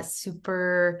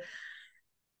super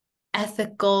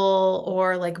ethical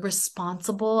or like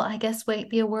responsible, I guess might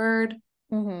be a word,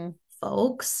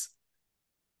 folks.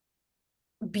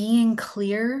 Being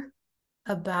clear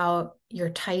about your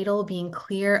title, being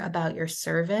clear about your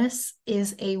service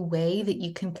is a way that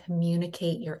you can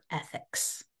communicate your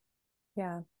ethics.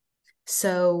 Yeah.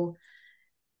 So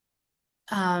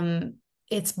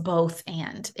it's both,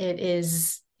 and it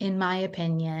is, in my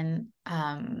opinion,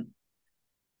 I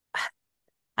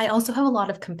also have a lot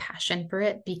of compassion for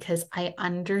it because I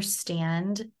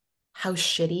understand how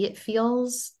shitty it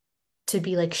feels to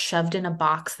be like shoved in a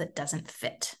box that doesn't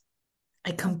fit.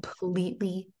 I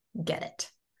completely get it.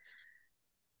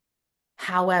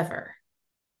 However,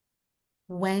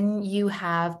 when you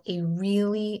have a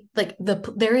really like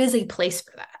there is a place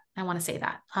for that. I want to say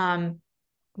that.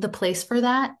 The place for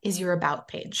that is your about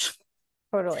page.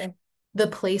 Totally. The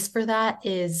place for that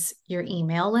is your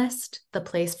email list. The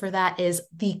place for that is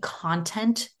the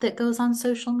content that goes on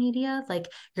social media, like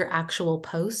your actual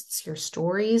posts, your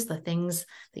stories, the things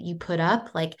that you put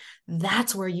up. Like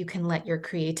that's where you can let your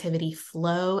creativity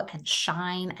flow and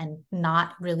shine and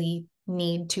not really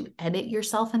need to edit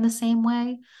yourself in the same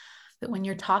way. But when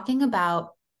you're talking about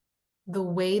the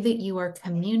way that you are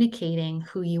communicating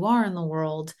who you are in the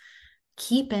world,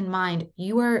 keep in mind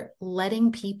you are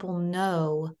letting people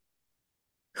know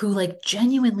who like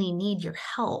genuinely need your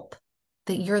help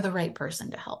that you're the right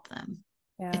person to help them.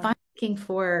 Yeah. If I'm looking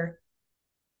for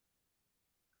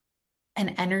an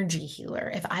energy healer,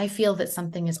 if I feel that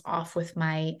something is off with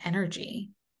my energy,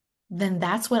 then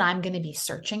that's what I'm going to be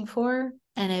searching for.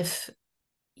 And if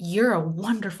you're a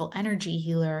wonderful energy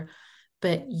healer,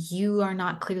 but you are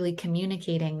not clearly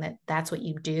communicating that that's what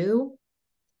you do,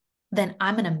 then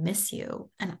I'm going to miss you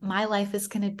and my life is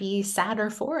going to be sadder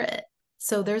for it.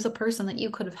 So there's a person that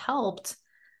you could have helped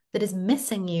that is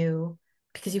missing you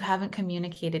because you haven't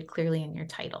communicated clearly in your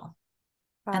title.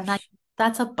 And Gosh.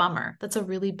 that's a bummer. That's a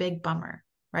really big bummer,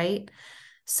 right?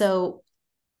 So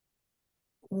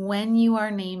when you are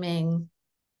naming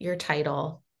your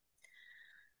title,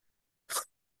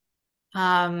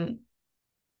 um,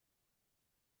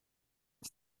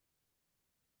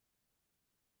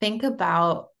 think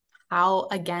about how,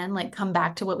 again, like come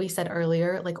back to what we said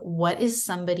earlier, like what is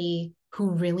somebody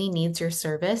who really needs your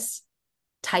service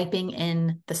typing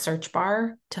in the search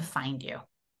bar to find you?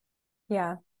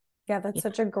 Yeah. Yeah, that's Yeah.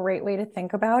 such a great way to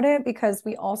think about it because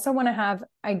we also want to have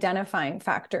identifying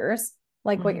factors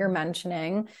like what you're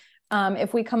mentioning.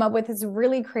 If we come up with this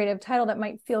really creative title that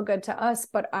might feel good to us,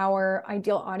 but our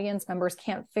ideal audience members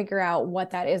can't figure out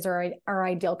what that is, or our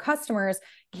ideal customers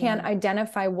can't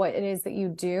identify what it is that you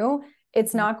do,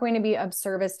 it's not going to be of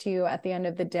service to you at the end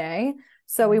of the day.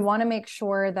 So we want to make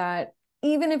sure that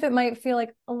even if it might feel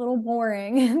like a little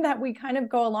boring, that we kind of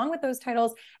go along with those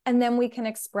titles and then we can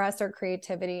express our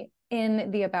creativity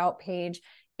in the about page,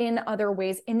 in other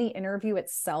ways, in the interview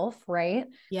itself, right?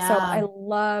 Yeah. So I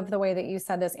love the way that you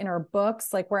said this in our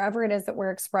books, like wherever it is that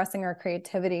we're expressing our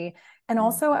creativity. And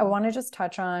also, I want to just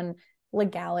touch on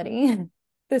legality.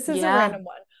 This is a random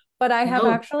one, but I have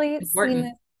actually seen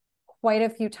this quite a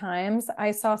few times.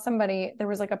 I saw somebody, there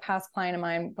was like a past client of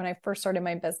mine when I first started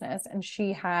my business, and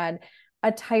she had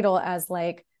a title as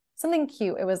like something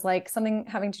cute. It was like something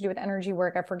having to do with energy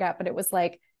work. I forget, but it was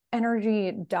like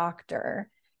energy doctor.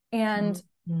 And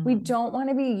we don't want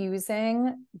to be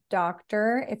using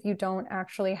doctor if you don't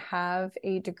actually have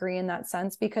a degree in that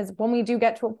sense, because when we do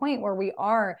get to a point where we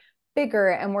are bigger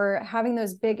and we're having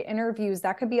those big interviews,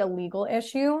 that could be a legal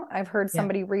issue. I've heard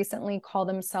somebody recently call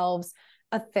themselves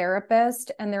a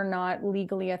therapist and they're not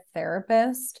legally a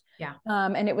therapist. Yeah.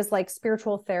 And it was like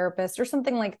spiritual therapist or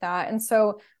something like that. And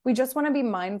so we just want to be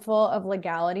mindful of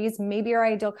legalities. Maybe our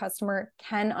ideal customer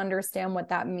can understand what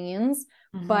that means.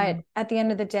 But at the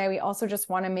end of the day, we also just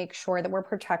want to make sure that we're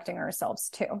protecting ourselves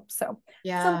too. So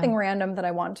something random that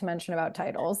I want to mention about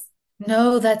titles.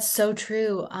 No, that's so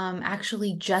true.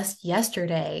 Actually, just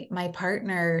yesterday, my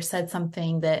partner said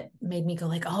something that made me go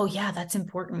like, oh yeah, that's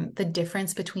important. The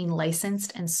difference between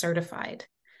licensed and certified.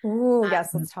 Ooh,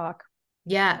 yes, let's talk.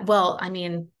 Yeah. Well, I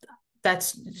mean,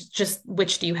 that's just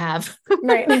which do you have?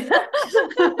 Right.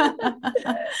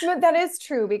 But that is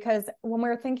true, because when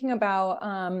we're thinking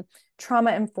about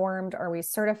trauma informed, are we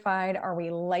certified? Are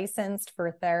we licensed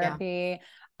for therapy?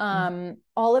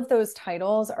 All of those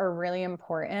titles are really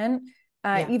important,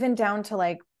 even down to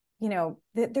like,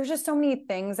 there's just so many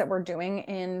things that we're doing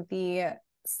in the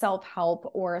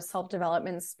self-help or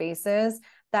self-development spaces,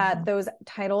 that those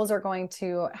titles are going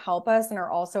to help us and are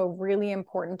also really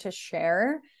important to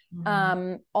share.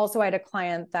 Also, I had a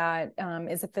client that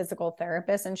is a physical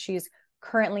therapist, and she's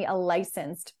currently a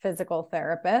licensed physical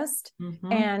therapist.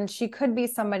 And she could be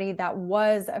somebody that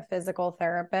was a physical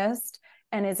therapist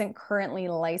and isn't currently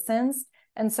licensed.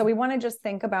 And so we want to just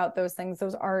think about those things.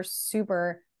 Those are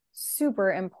super,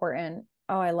 super important.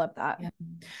 Oh, I love that. Yeah.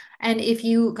 And if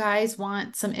you guys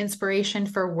want some inspiration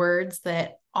for words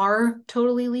that are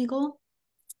totally legal,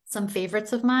 some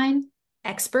favorites of mine: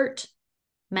 expert,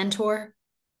 mentor,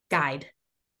 guide.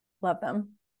 Love them.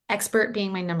 Expert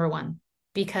being my number one,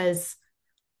 because,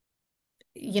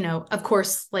 of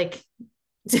course, like,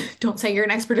 don't say you're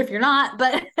an expert if you're not,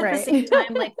 but at the same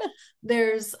time, like,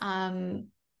 there's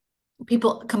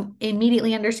people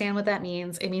immediately understand what that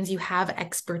means. It means you have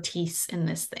expertise in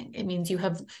this thing. It means you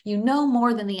know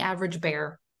more than the average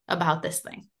bear about this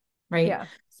thing, right? Yeah.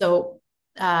 So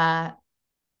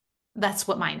that's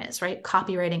what mine is, right?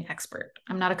 Copywriting expert.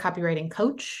 I'm not a copywriting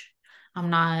coach.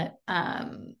 I'm not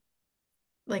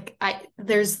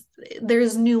there's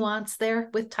nuance there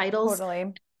with titles.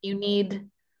 Totally.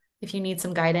 If you need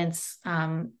some guidance,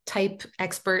 type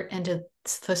expert into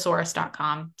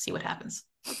thesaurus.com, see what happens.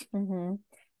 And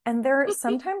there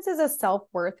sometimes is a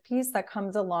self-worth piece that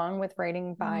comes along with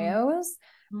writing bios.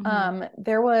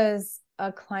 There was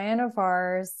a client of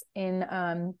ours in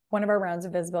one of our rounds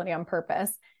of Visibility on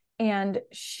Purpose, and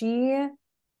she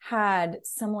had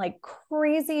some like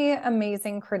crazy,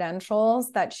 amazing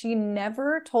credentials that she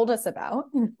never told us about.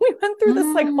 We went through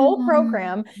this like whole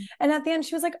program, and at the end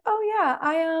she was like, "Oh yeah,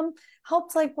 I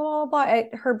helped like blah blah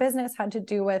blah." Her business had to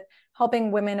do with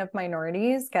helping women of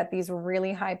minorities get these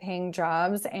really high paying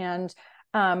jobs and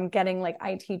getting like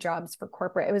IT jobs for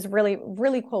corporate. It was really,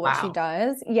 really cool what she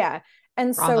does. Yeah.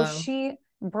 And Bravo.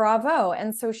 Bravo.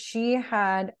 And so she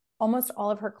had almost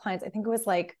all of her clients, I think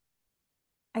like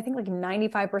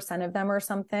 95% of them or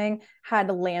something,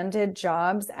 had landed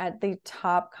jobs at the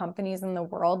top companies in the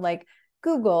world, like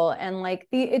Google, and like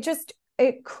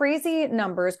crazy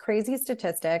numbers, crazy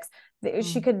statistics.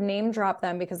 She could name drop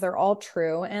them because they're all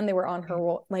true, and they were on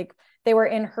her, like they were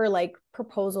in her like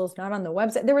proposals, not on the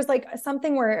website. There was like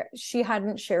something where she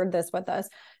hadn't shared this with us.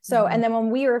 So, and then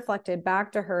when we reflected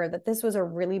back to her that this was a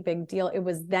really big deal, it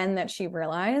was then that she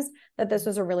realized that this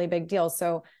was a really big deal.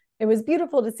 So it was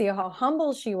beautiful to see how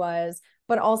humble she was,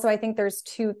 but also I think there's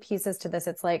two pieces to this.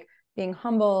 It's like being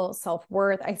humble,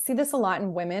 self-worth. I see this a lot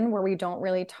in women where we don't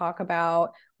really talk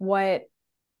about what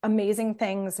amazing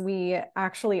things we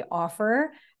actually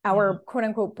offer, our quote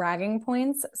unquote bragging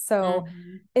points. So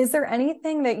is there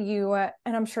anything that you, and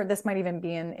I'm sure this might even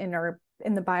be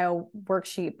in the bio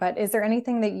worksheet, but is there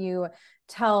anything that you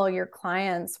tell your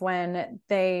clients when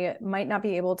they might not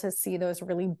be able to see those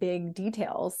really big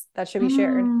details that should be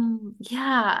shared?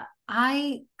 Yeah,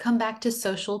 I come back to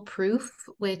social proof,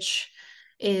 which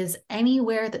is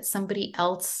anywhere that somebody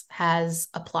else has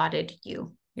applauded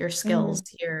you, your skills,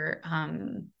 your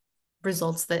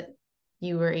results that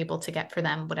you were able to get for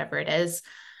them, whatever it is.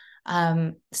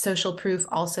 Social proof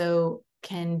also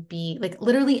can be like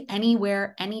literally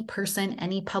anywhere, any person,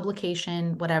 any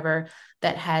publication, whatever,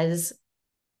 that has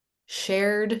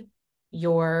shared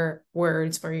your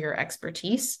words or your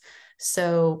expertise.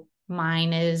 So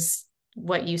mine is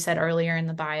what you said earlier in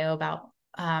the bio about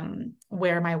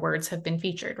where my words have been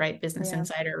featured, right? Business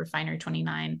Insider,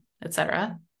 Refinery29,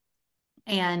 etc.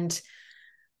 And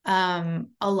a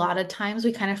lot of times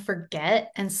we kind of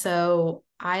forget. And so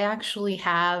I actually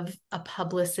have a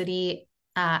publicity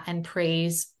and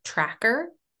praise tracker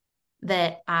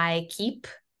that I keep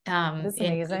in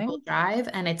Google Drive.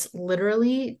 And it's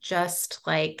literally just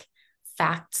like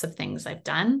facts of things I've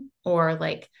done, or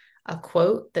like a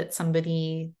quote that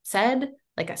somebody said,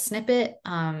 like a snippet,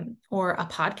 or a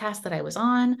podcast that I was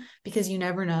on, because you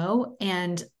never know.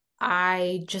 And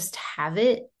I just have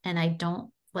it, and I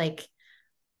don't like,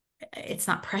 it's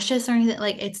not precious or anything.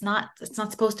 Like it's not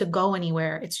supposed to go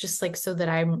anywhere. It's just like so that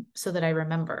I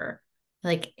remember.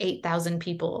 Like 8,000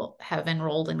 people have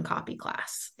enrolled in copy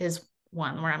class is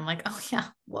one where I'm like, oh yeah,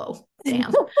 whoa,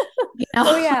 damn.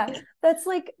 Oh yeah, that's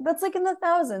like in the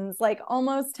thousands, like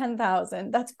almost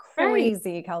 10,000. That's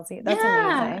crazy, right. Kelsey. That's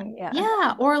amazing.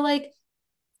 Yeah. Or like,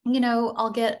 I'll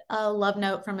get a love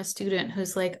note from a student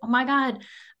who's like, oh my God,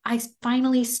 I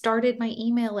finally started my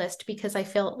email list because I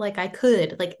felt like I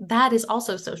could. Like that is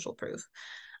also social proof.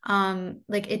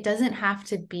 Like it doesn't have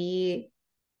to be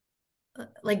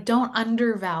like, don't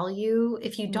undervalue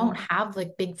if you don't have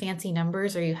like big fancy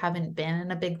numbers, or you haven't been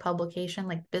in a big publication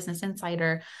like Business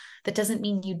Insider. That doesn't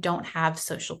mean you don't have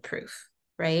social proof,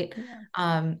 right?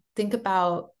 Yeah. Think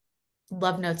about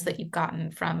love notes that you've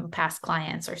gotten from past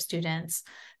clients or students.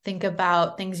 Think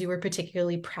about things you were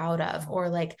particularly proud of, or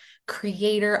like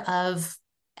creator of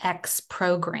X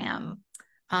program.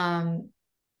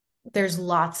 There's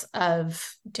lots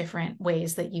of different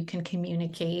ways that you can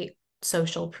communicate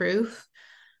social proof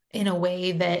in a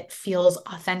way that feels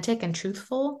authentic and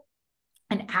truthful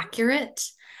and accurate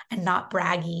and not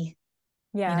braggy,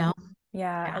 you Yeah. know?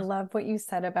 Yeah. I Yeah. love what you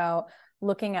said about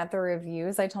looking at the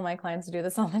reviews. I tell my clients to do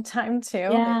this all the time too.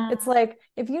 Yeah. It's like,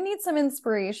 if you need some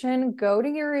inspiration, go to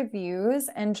your reviews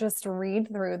and just read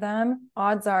through them.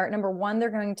 Odds are, number one, they're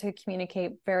going to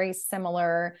communicate very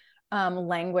similar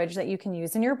language that you can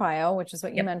use in your bio, which is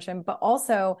what you Yep. mentioned, but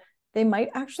also they might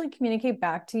actually communicate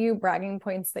back to you bragging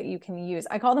points that you can use.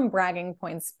 I call them bragging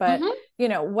points, but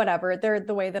Mm-hmm. whatever, they're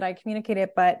the way that I communicate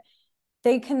it. But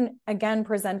they can again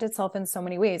present itself in so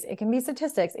many ways. It can be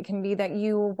statistics. It can be that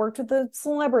you worked with a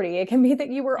celebrity. It can be that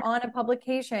you were on a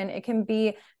publication. It can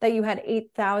be that you had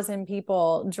 8,000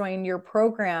 people join your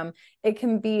program. It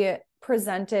can be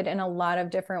presented in a lot of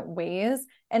different ways.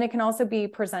 And it can also be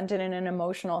presented in an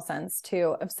emotional sense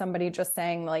too, of somebody just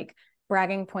saying like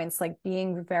bragging points, like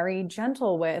being very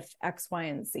gentle with X, Y,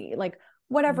 and Z, like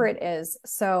whatever it is.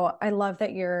 So I love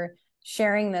that you're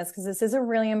sharing this, because this is a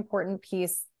really important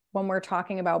piece when we're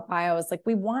talking about bios. Like,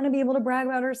 we want to be able to brag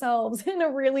about ourselves in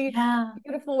a really Yeah.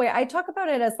 beautiful way. I talk about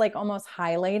it as like almost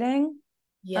highlighting.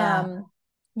 Yeah. Um,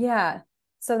 yeah.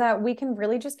 So that we can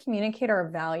really just communicate our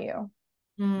value.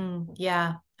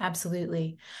 Yeah,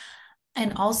 absolutely.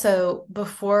 And also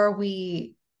before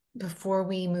we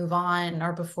move on,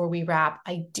 or before we wrap,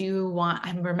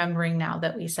 I'm remembering now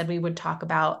that we said we would talk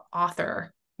about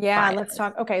author Yeah, bios, let's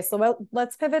talk. Okay, so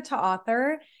let's pivot to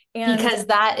author. And because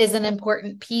that is an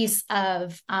important piece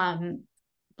of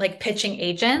like pitching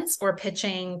agents or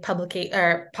pitching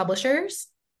publishers,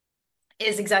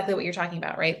 is exactly what you're talking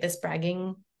about, right? This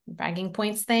bragging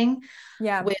points thing,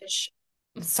 yeah, which,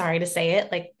 sorry to say it,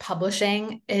 like,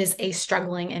 publishing is a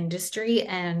struggling industry.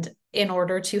 And in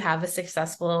order to have a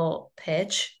successful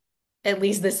pitch, at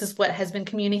least this is what has been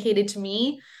communicated to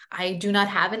me. I do not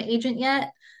have an agent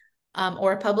yet,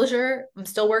 or a publisher. I'm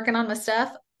still working on my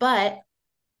stuff, but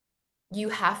you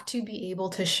have to be able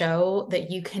to show that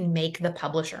you can make the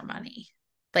publisher money.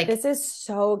 Like, this is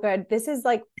so good. This is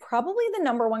like probably the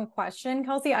number one question,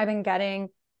 Kelsey, I've been getting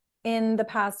in the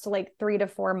past like 3 to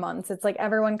 4 months. It's like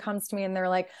everyone comes to me and they're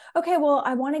like, okay, well,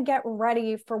 I want to get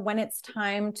ready for when it's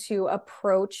time to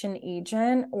approach an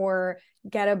agent or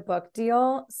get a book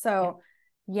deal. So,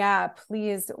 yeah,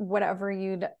 please, whatever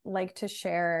you'd like to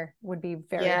share would be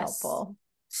very yes. helpful.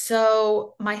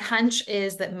 So my hunch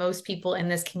is that most people in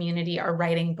this community are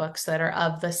writing books that are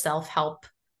of the self-help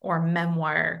or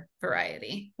memoir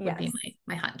variety, would be Yes.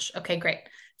 my hunch. Okay, great.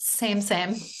 Same,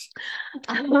 same.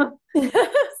 Same,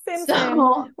 same.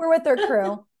 So, We're with their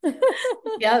crew.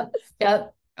 yep,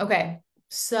 yep. Okay.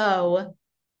 So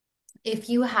if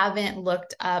you haven't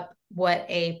looked up what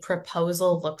a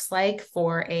proposal looks like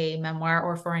for a memoir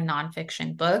or for a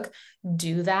nonfiction book,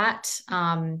 do that.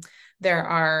 There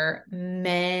are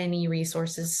many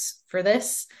resources for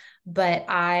this, but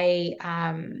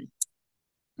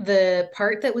the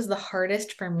part that was the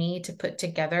hardest for me to put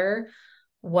together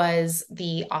was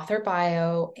the author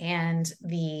bio and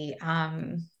the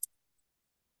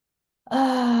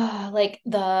like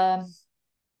the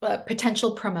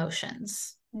potential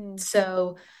promotions. Mm.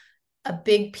 So a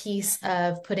big piece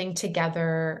of putting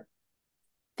together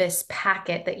this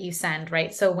packet that you send,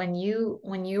 right? So when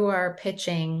you are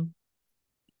pitching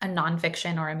a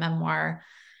nonfiction or a memoir,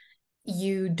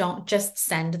 you don't just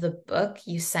send the book,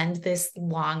 you send this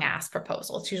long ass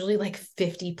proposal. It's usually like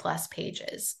 50 plus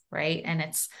pages, right? And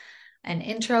it's an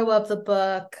intro of the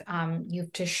book. You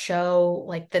have to show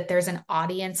like that there's an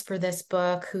audience for this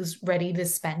book who's ready to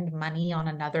spend money on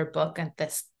another book in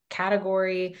this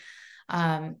category.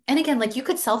 And again, like, you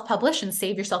could self-publish and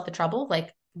save yourself the trouble,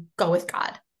 like, go with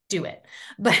God, do it.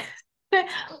 But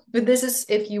but this is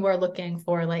if you are looking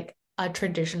for like a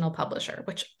traditional publisher,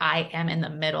 which I am in the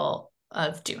middle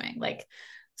of doing. Like,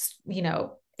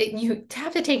 you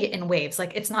have to take it in waves.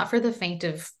 Like, it's not for the faint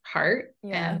of heart,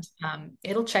 Yeah. and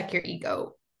it'll check your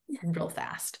ego real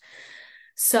fast.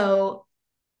 So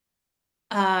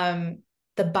the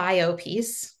bio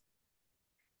piece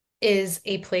is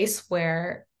a place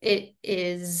where it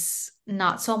is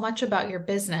not so much about your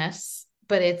business,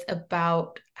 but it's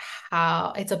about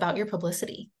your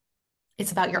publicity.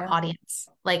 It's about your Yeah. audience,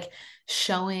 like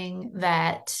showing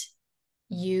that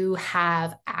you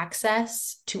have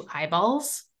access to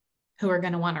eyeballs who are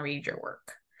going to want to read your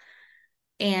work.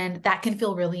 And that can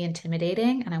feel really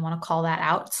intimidating. And I want to call that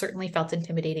out. It certainly felt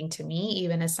intimidating to me,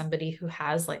 even as somebody who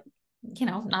has like,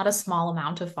 not a small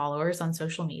amount of followers on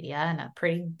social media and a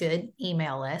pretty good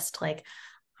email list. Like,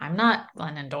 I'm not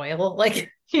Glennon Doyle.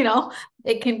 Like,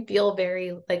 it can feel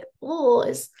very like, oh,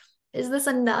 is this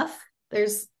enough? You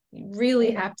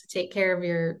really have to take care of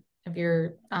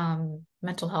your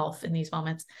mental health in these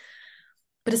moments.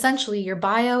 But essentially, your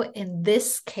bio in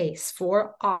this case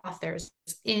for authors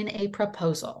in a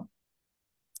proposal,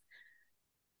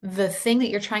 the thing that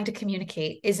you're trying to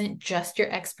communicate isn't just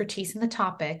your expertise in the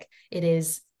topic, it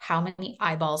is how many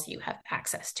eyeballs you have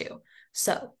access to.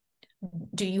 So,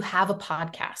 do you have a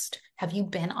podcast? Have you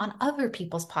been on other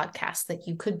people's podcasts that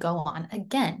you could go on?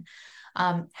 Again,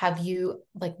 have you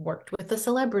like worked with a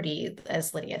celebrity,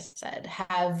 as Lydia said?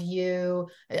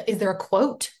 Is there a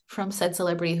quote from said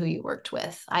celebrity who you worked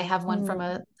with? I have one from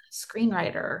a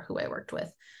screenwriter who I worked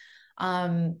with.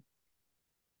 And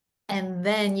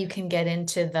then you can get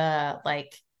into the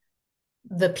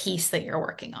piece that you're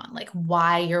working on, like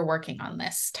why you're working on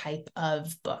this type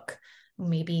of book.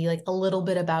 Maybe like a little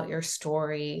bit about your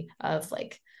story of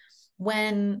like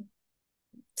when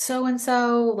so and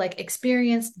so like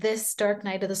experienced this dark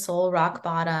night of the soul, rock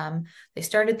bottom. They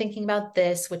started thinking about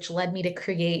this, which led me to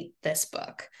create this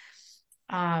book.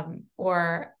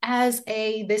 Or as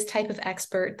this type of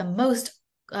expert,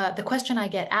 the question I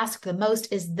get asked the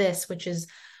most is this, which is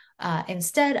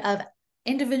instead of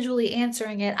individually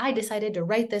answering it, I decided to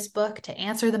write this book to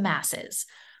answer the masses.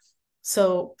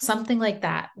 So something like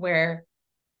that, where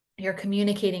you're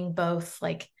communicating both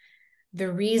like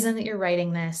the reason that you're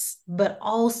writing this, but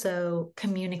also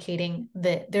communicating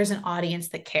that there's an audience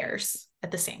that cares at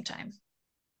the same time,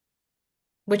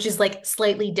 which is like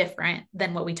slightly different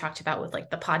than what we talked about with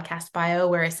like the podcast bio,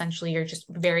 where essentially you're just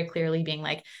very clearly being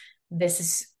like,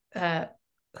 this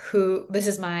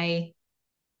is my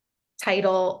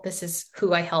title, this is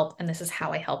who I help, and this is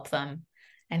how I help them.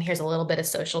 And here's a little bit of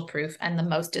social proof and the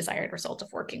most desired result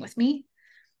of working with me.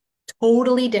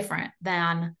 Totally different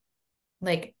than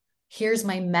like, here's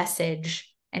my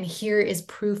message, and here is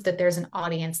proof that there's an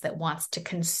audience that wants to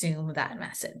consume that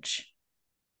message.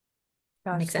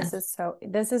 Gosh, Makes sense?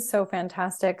 This is so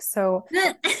fantastic. So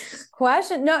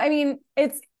no, I mean,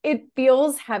 it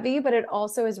feels heavy, but it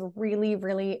also is really,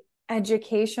 really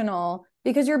educational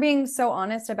because you're being so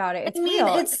honest about it. It's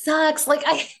real. It sucks. Like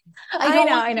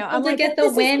I know. I'm like, get the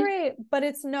this win. Is great, but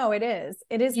it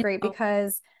is great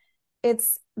because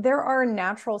there are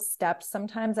natural steps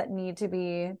sometimes that need to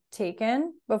be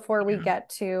taken before we get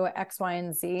to X, Y,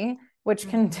 and Z, which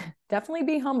can definitely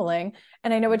be humbling.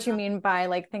 And I know what you mean by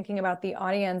like thinking about the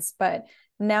audience, but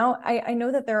now I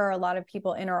know that there are a lot of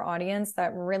people in our audience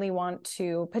that really want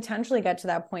to potentially get to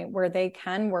that point where they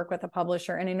can work with a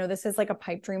publisher. And I know this is like a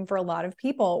pipe dream for a lot of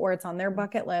people, or it's on their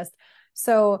bucket list.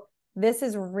 So this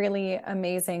is really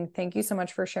amazing. Thank you so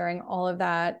much for sharing all of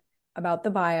that about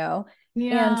the bio.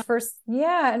 Yeah.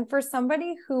 And for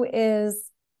somebody who is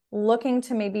looking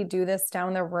to maybe do this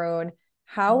down the road,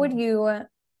 how would you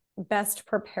best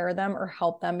prepare them or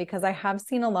help them? Because I have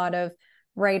seen a lot of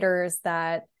writers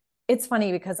that it's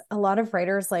funny because a lot of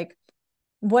writers, like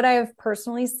what I have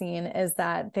personally seen is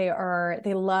that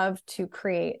they love to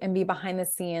create and be behind the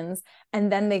scenes.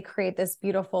 And then they create this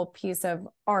beautiful piece of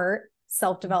art,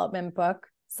 self-development book,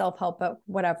 self-help book,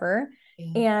 whatever.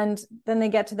 Yeah. And then they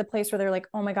get to the place where they're like,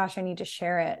 oh my gosh, I need to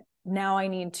share it. Now I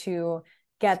need to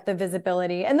get the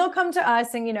visibility. And they'll come to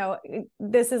us and,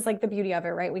 this is like the beauty of it,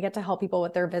 right? We get to help people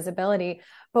with their visibility.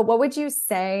 But what would you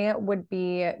say would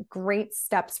be great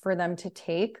steps for them to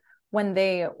take when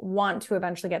they want to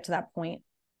eventually get to that point?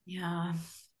 Yeah.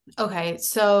 Okay.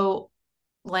 So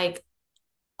like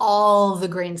all the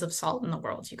grains of salt in the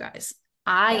world, you guys,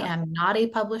 I am not a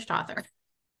published author.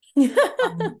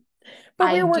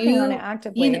 But we're working on it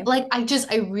actively.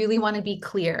 I really want to be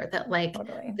clear that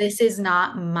this is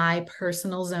not my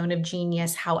personal zone of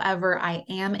genius. However, I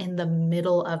am in the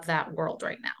middle of that world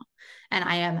right now. And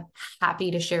I am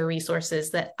happy to share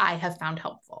resources that I have found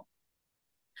helpful.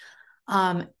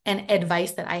 And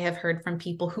advice that I have heard from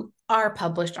people who are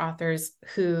published authors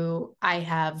who I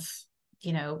have,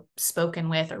 spoken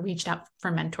with or reached out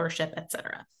for mentorship,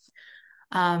 etc.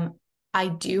 I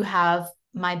do have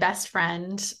my best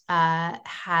friend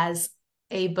has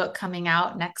a book coming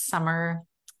out next summer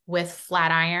with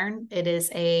Flatiron. It is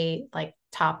a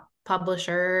top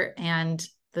publisher, and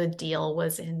the deal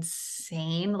was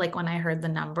insane. Like when I heard the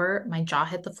number, my jaw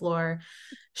hit the floor.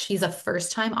 She's a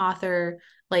first-time author.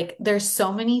 Like there's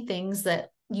so many things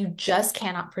that you just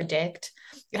cannot predict.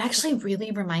 It actually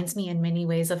really reminds me in many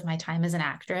ways of my time as an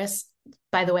actress.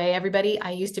 By the way, everybody,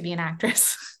 I used to be an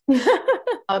actress.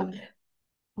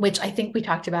 which I think we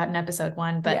talked about in episode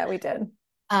 1, but yeah, we did.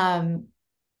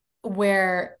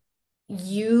 Where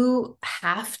you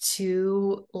have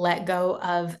to let go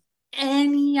of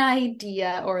any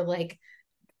idea or like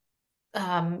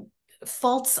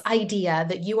false idea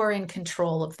that you are in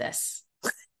control of this.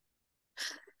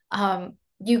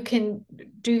 You can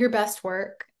do your best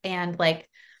work and like,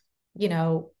 you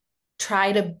know,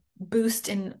 try to boost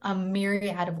in a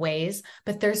myriad of ways,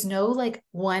 but there's no like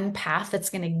one path that's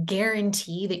going to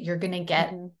guarantee that you're going to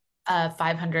get a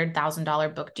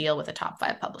 $500,000 book deal with a top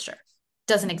 5 publisher.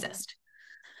 Doesn't exist.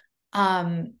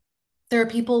 There are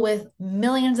people with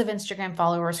millions of Instagram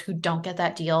followers who don't get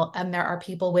that deal. And there are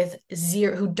people with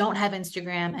zero who don't have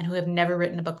Instagram and who have never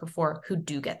written a book before who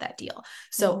do get that deal.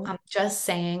 So I'm just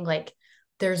saying, like,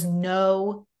 there's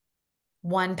no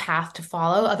one path to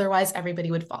follow. Otherwise,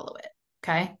 everybody would follow it.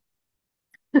 Okay.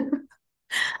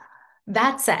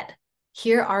 That said,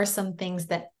 here are some things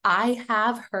that I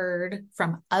have heard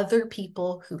from other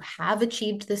people who have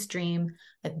achieved this dream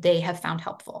that they have found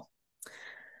helpful.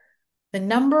 The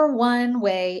number one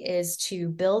way is to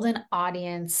build an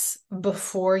audience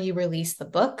before you release the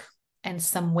book. And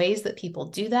some ways that people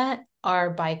do that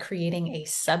are by creating a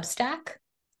Substack,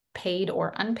 paid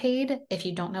or unpaid. If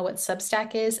you don't know what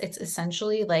Substack is, it's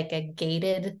essentially like a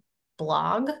gated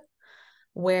blog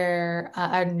where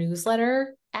a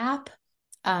newsletter app.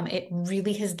 It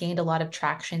really has gained a lot of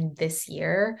traction this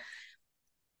year,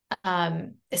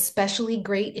 especially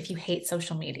great if you hate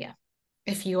social media.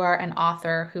 If you are an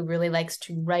author who really likes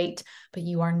to write, but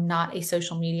you are not a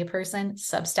social media person,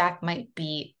 Substack might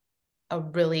be a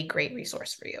really great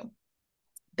resource for you.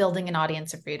 Building an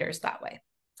audience of readers that way.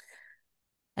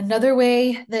 Another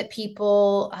way that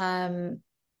people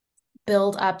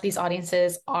build up these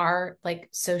audiences are like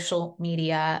social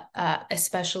media,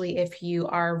 especially if you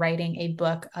are writing a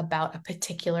book about a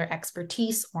particular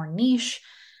expertise or niche,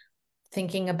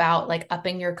 thinking about like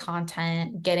upping your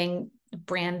content, getting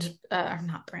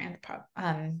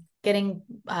getting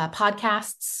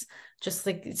podcasts, just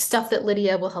like stuff that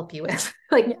Lydia will help you with,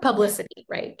 like publicity,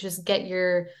 right? Just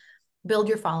build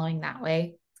your following that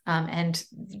way, and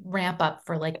ramp up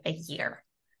for like a year.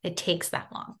 It takes that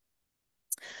long.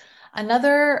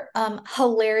 Another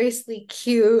hilariously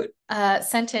cute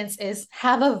sentence is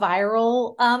have a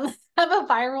viral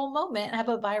moment, have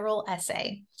a viral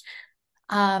essay.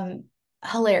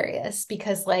 Hilarious,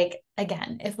 because like,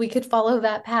 again, if we could follow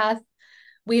that path,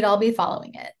 we'd all be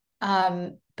following it.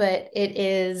 But it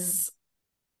is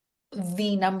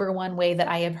the number one way that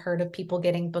I have heard of people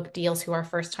getting book deals who are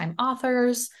first-time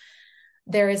authors.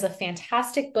 There is a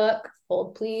fantastic book,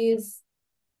 hold please.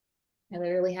 I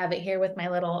literally have it here with my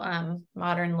little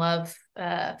modern love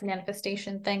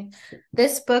manifestation thing.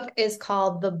 This book is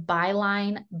called The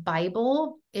Byline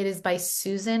Bible. It is by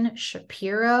Susan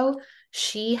Shapiro.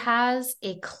 She has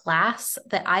a class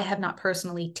that I have not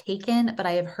personally taken, but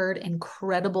I have heard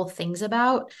incredible things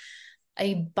about.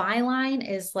 A byline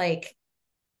is like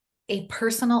a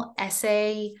personal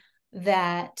essay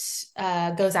that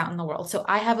goes out in the world. So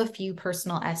I have a few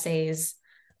personal essays,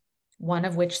 one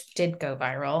of which did go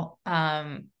viral,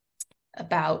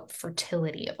 about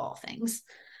fertility of all things.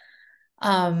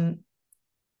 And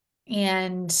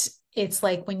it's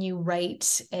like when you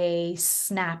write a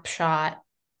snapshot,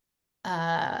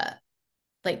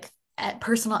 like a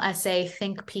personal essay,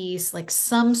 think piece, like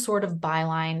some sort of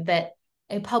byline that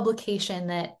a publication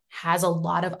that has a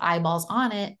lot of eyeballs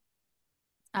on it,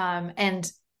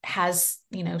 and has,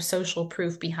 social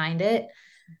proof behind it.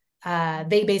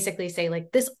 They basically say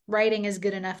like, this writing is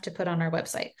good enough to put on our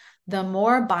website. The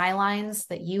more bylines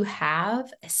that you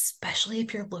have, especially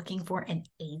if you're looking for an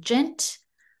agent,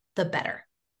 the better.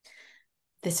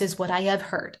 This is what I have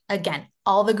heard. Again,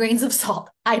 all the grains of salt.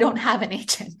 I don't have an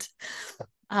agent.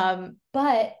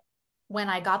 But when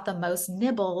I got the most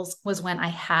nibbles was when I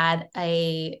had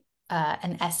an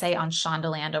essay on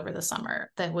Shondaland over the summer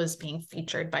that was being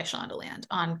featured by Shondaland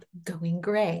on Going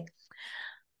Gray.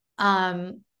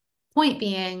 Point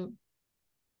being,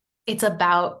 it's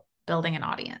about building an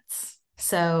audience.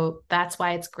 So that's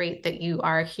why it's great that you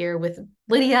are here with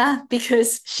Lydia,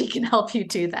 because she can help you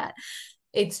do that.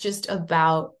 It's just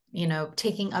about,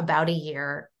 taking about a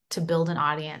year to build an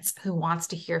audience who wants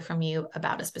to hear from you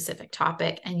about a specific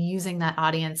topic and using that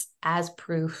audience as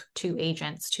proof to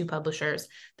agents, to publishers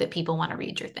that people want to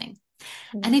read your thing.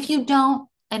 And if you don't,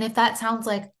 and if that sounds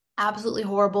like absolutely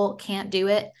horrible, can't do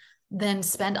it, then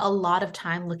spend a lot of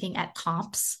time looking at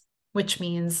comps, which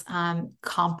means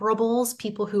comparables,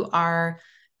 people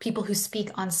who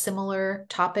speak on similar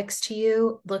topics to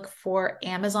you. Look for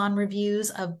Amazon reviews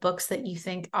of books that you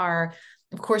think are,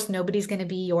 of course, nobody's going to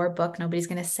be your book. Nobody's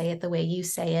going to say it the way you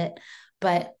say it,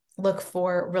 but look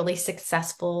for really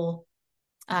successful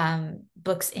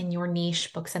books in your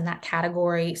niche, books in that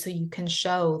category. So you can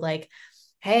show like,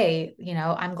 hey,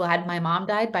 I'm Glad My Mom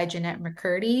Died by Jeanette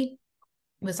McCurdy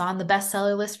was on the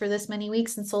bestseller list for this many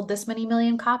weeks and sold this many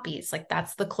million copies. Like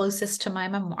that's the closest to my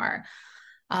memoir.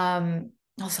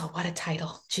 Also, what a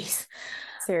title. Jeez.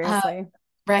 Seriously.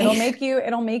 Right.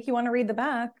 It'll make you want to read the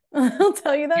back. I'll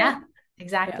tell you that. Yeah,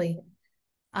 exactly.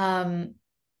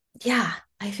 Yeah,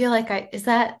 I feel like is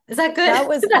that good? That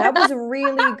was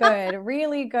really good.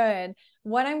 Really good.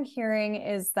 What I'm hearing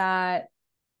is that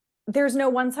there's no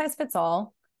one size fits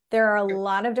all. There are a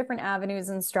lot of different avenues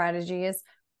and strategies,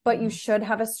 but you should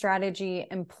have a strategy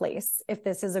in place if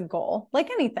this is a goal, like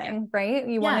anything, right?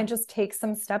 You want to just take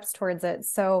some steps towards it.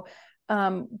 So,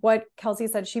 what Kelsey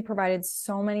said, she provided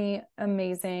so many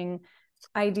amazing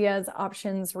ideas,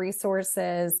 options,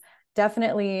 resources.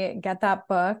 Definitely get that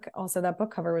book. Also, that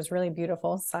book cover was really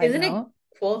beautiful. Side Isn't note. it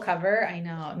cool cover? I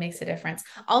know it makes a difference.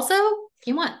 Also, if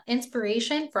you want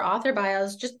inspiration for author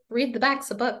bios, just read the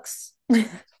backs of books.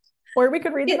 Or we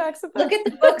could read the backs of books. Look at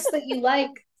the books that you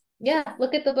like. Yeah,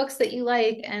 look at the books that you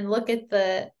like and look at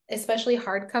especially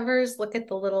hardcovers, look at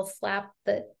the little flap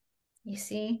that you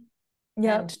see.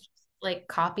 Yeah. And like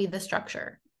copy the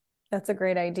structure. That's a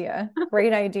great idea.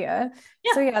 Great idea.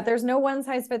 Yeah. So yeah, there's no one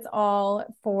size fits all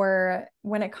for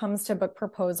when it comes to book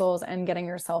proposals and getting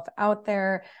yourself out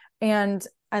there. And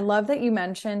I love that you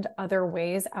mentioned other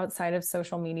ways outside of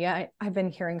social media. I've been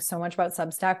hearing so much about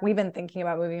Substack. We've been thinking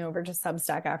about moving over to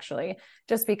Substack actually,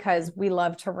 just because we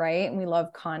love to write and we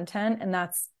love content. And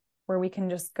that's where we can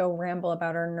just go ramble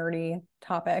about our nerdy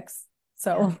topics.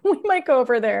 So we might go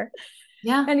over there.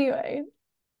 Yeah. Anyway,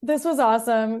 this was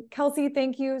awesome. Kelsey,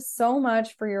 thank you so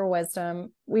much for your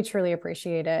wisdom. We truly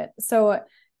appreciate it. So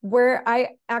we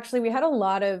had a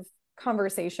lot of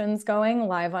conversations going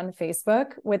live on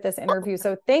Facebook with this interview.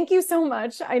 So thank you so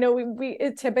much. I know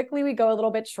typically we go a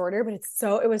little bit shorter, but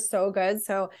it was so good.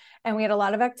 So, and we had a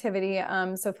lot of activity.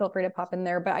 So feel free to pop in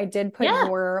there, but I did put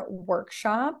your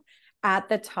workshop at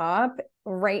the top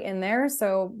right in there.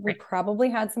 So we probably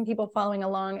had some people following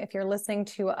along. If you're listening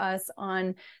to us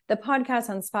on the podcast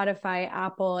on Spotify,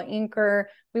 Apple, Anchor,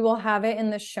 we will have it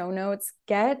in the show notes.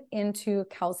 Get into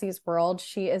Kelsey's world.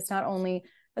 She is not only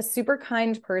a super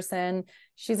kind person,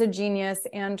 she's a genius,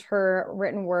 and her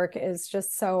written work is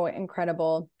just so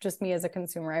incredible. Just me as a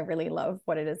consumer, I really love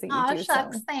what it is that you do.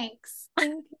 Shucks, so. Thanks.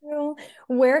 Thank you.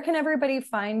 Where can everybody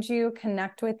find you,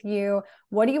 connect with you?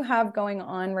 What do you have going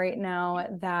on right now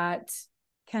that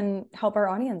can help our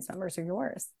audience members or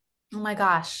yours? Oh my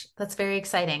gosh, that's very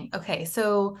exciting. Okay,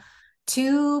 so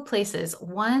 2 places.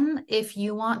 One, if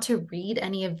you want to read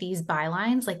any of these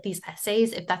bylines, like these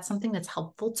essays, if that's something that's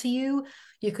helpful to you,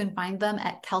 you can find them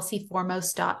at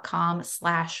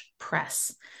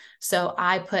kelseyformost.com/press. So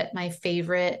I put my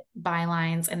favorite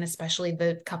bylines and especially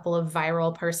the couple of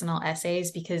viral personal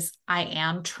essays because I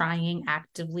am trying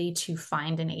actively to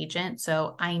find an agent.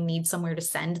 So I need somewhere to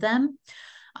send them.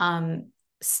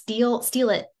 Steal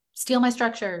it, steal my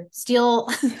structure, steal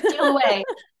away.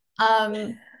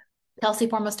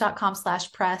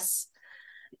 kelseyformost.com/press.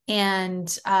 And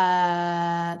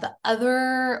the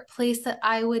other place that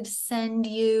I would send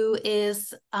you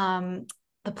is the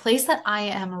place that I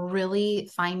am really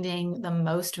finding the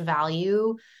most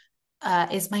value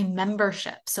is my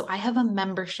membership. So I have a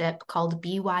membership called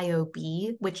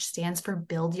BYOB, which stands for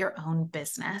Build Your Own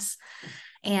Business.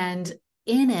 And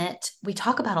in it, we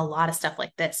talk about a lot of stuff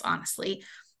like this, honestly,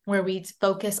 where we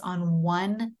focus on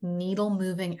one needle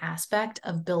moving aspect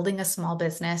of building a small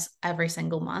business every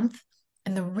single month.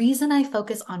 And the reason I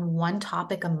focus on one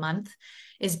topic a month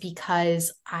is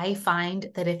because I find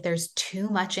that if there's too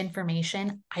much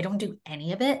information, I don't do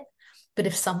any of it. But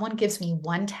if someone gives me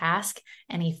one task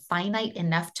and a finite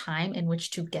enough time in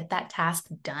which to get that task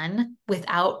done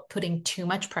without putting too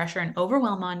much pressure and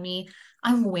overwhelm on me,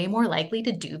 I'm way more likely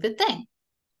to do the thing.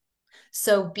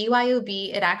 So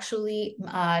BYOB, it actually,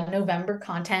 November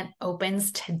content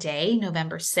opens today,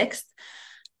 November 6th.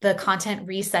 The content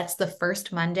resets the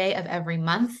first Monday of every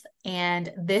month.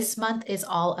 And this month is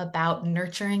all about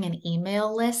nurturing an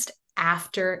email list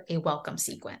after a welcome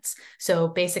sequence. So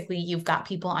basically you've got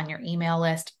people on your email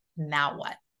list. Now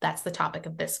what? That's the topic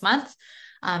of this month.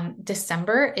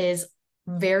 December is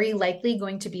very likely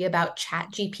going to be about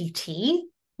ChatGPT,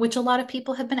 which a lot of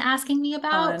people have been asking me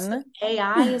about. So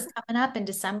AI is coming up in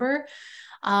December.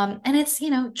 And it's,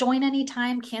 join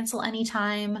anytime, cancel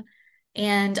anytime.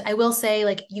 And I will say,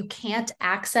 like, you can't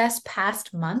access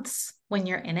past months when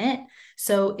you're in it.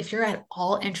 So if you're at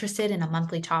all interested in a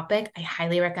monthly topic, I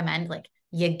highly recommend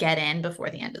you get in before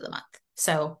the end of the month.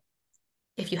 So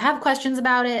if you have questions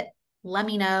about it, let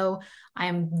me know.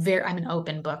 I'm an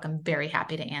open book. I'm very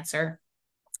happy to answer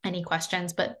any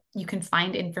questions, but you can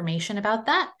find information about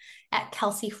that at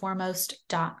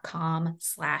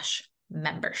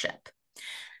kelseyformost.com/membership.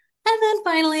 And then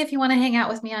finally, if you want to hang out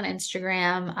with me on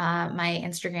Instagram, my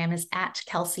Instagram is at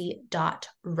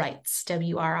kelsey.writes,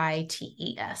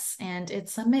 WRITES. And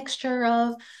it's a mixture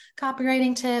of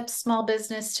copywriting tips, small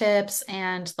business tips,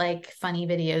 and like funny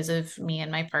videos of me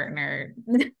and my partner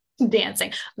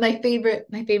dancing. My favorite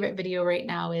video right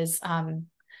now is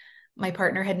my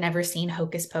partner had never seen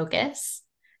Hocus Pocus.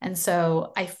 And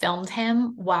so I filmed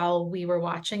him while we were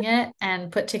watching it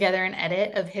and put together an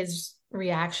edit of his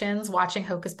reactions watching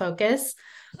Hocus Pocus.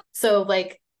 So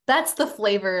like that's the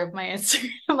flavor of my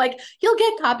Instagram. Like you'll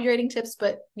get copywriting tips,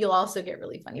 but you'll also get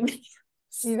really funny videos.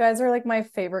 You guys are like my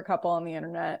favorite couple on the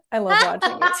internet. I love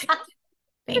watching it.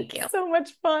 Thank you. So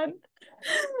much fun.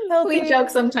 We joke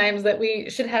sometimes that we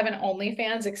should have an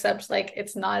OnlyFans, except like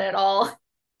it's not at all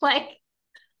like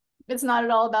it's not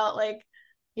at all about like,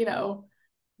 you know,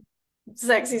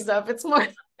 sexy stuff. It's more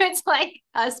it's like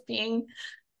us being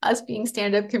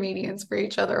stand-up comedians for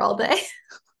each other all day.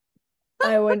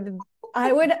 I would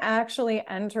actually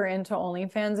enter into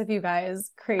OnlyFans if you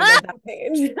guys created that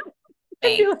page.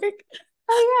 I'd be like,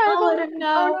 oh yeah, I'll let him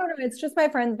know. Oh no, it's just my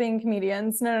friends being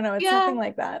comedians. No, it's nothing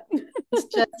like that. It's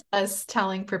just us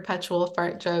telling perpetual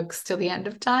fart jokes till the end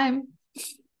of time.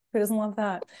 Who doesn't love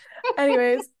that?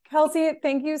 Anyways, Kelsey,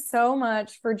 thank you so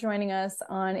much for joining us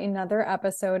on another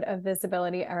episode of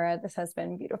Visibility Era. This has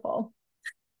been beautiful.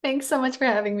 Thanks so much for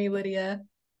having me, Lydia.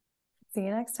 See you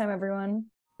next time, everyone.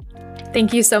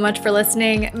 Thank you so much for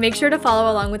listening. Make sure to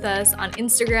follow along with us on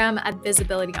Instagram at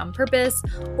Visibility on Purpose,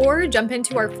 or jump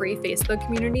into our free Facebook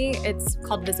community. It's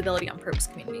called Visibility on Purpose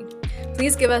Community.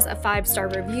 Please give us a 5-star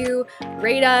review,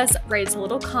 rate us, write us a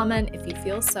little comment if you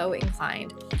feel so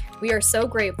inclined. We are so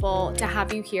grateful to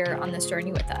have you here on this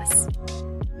journey with us.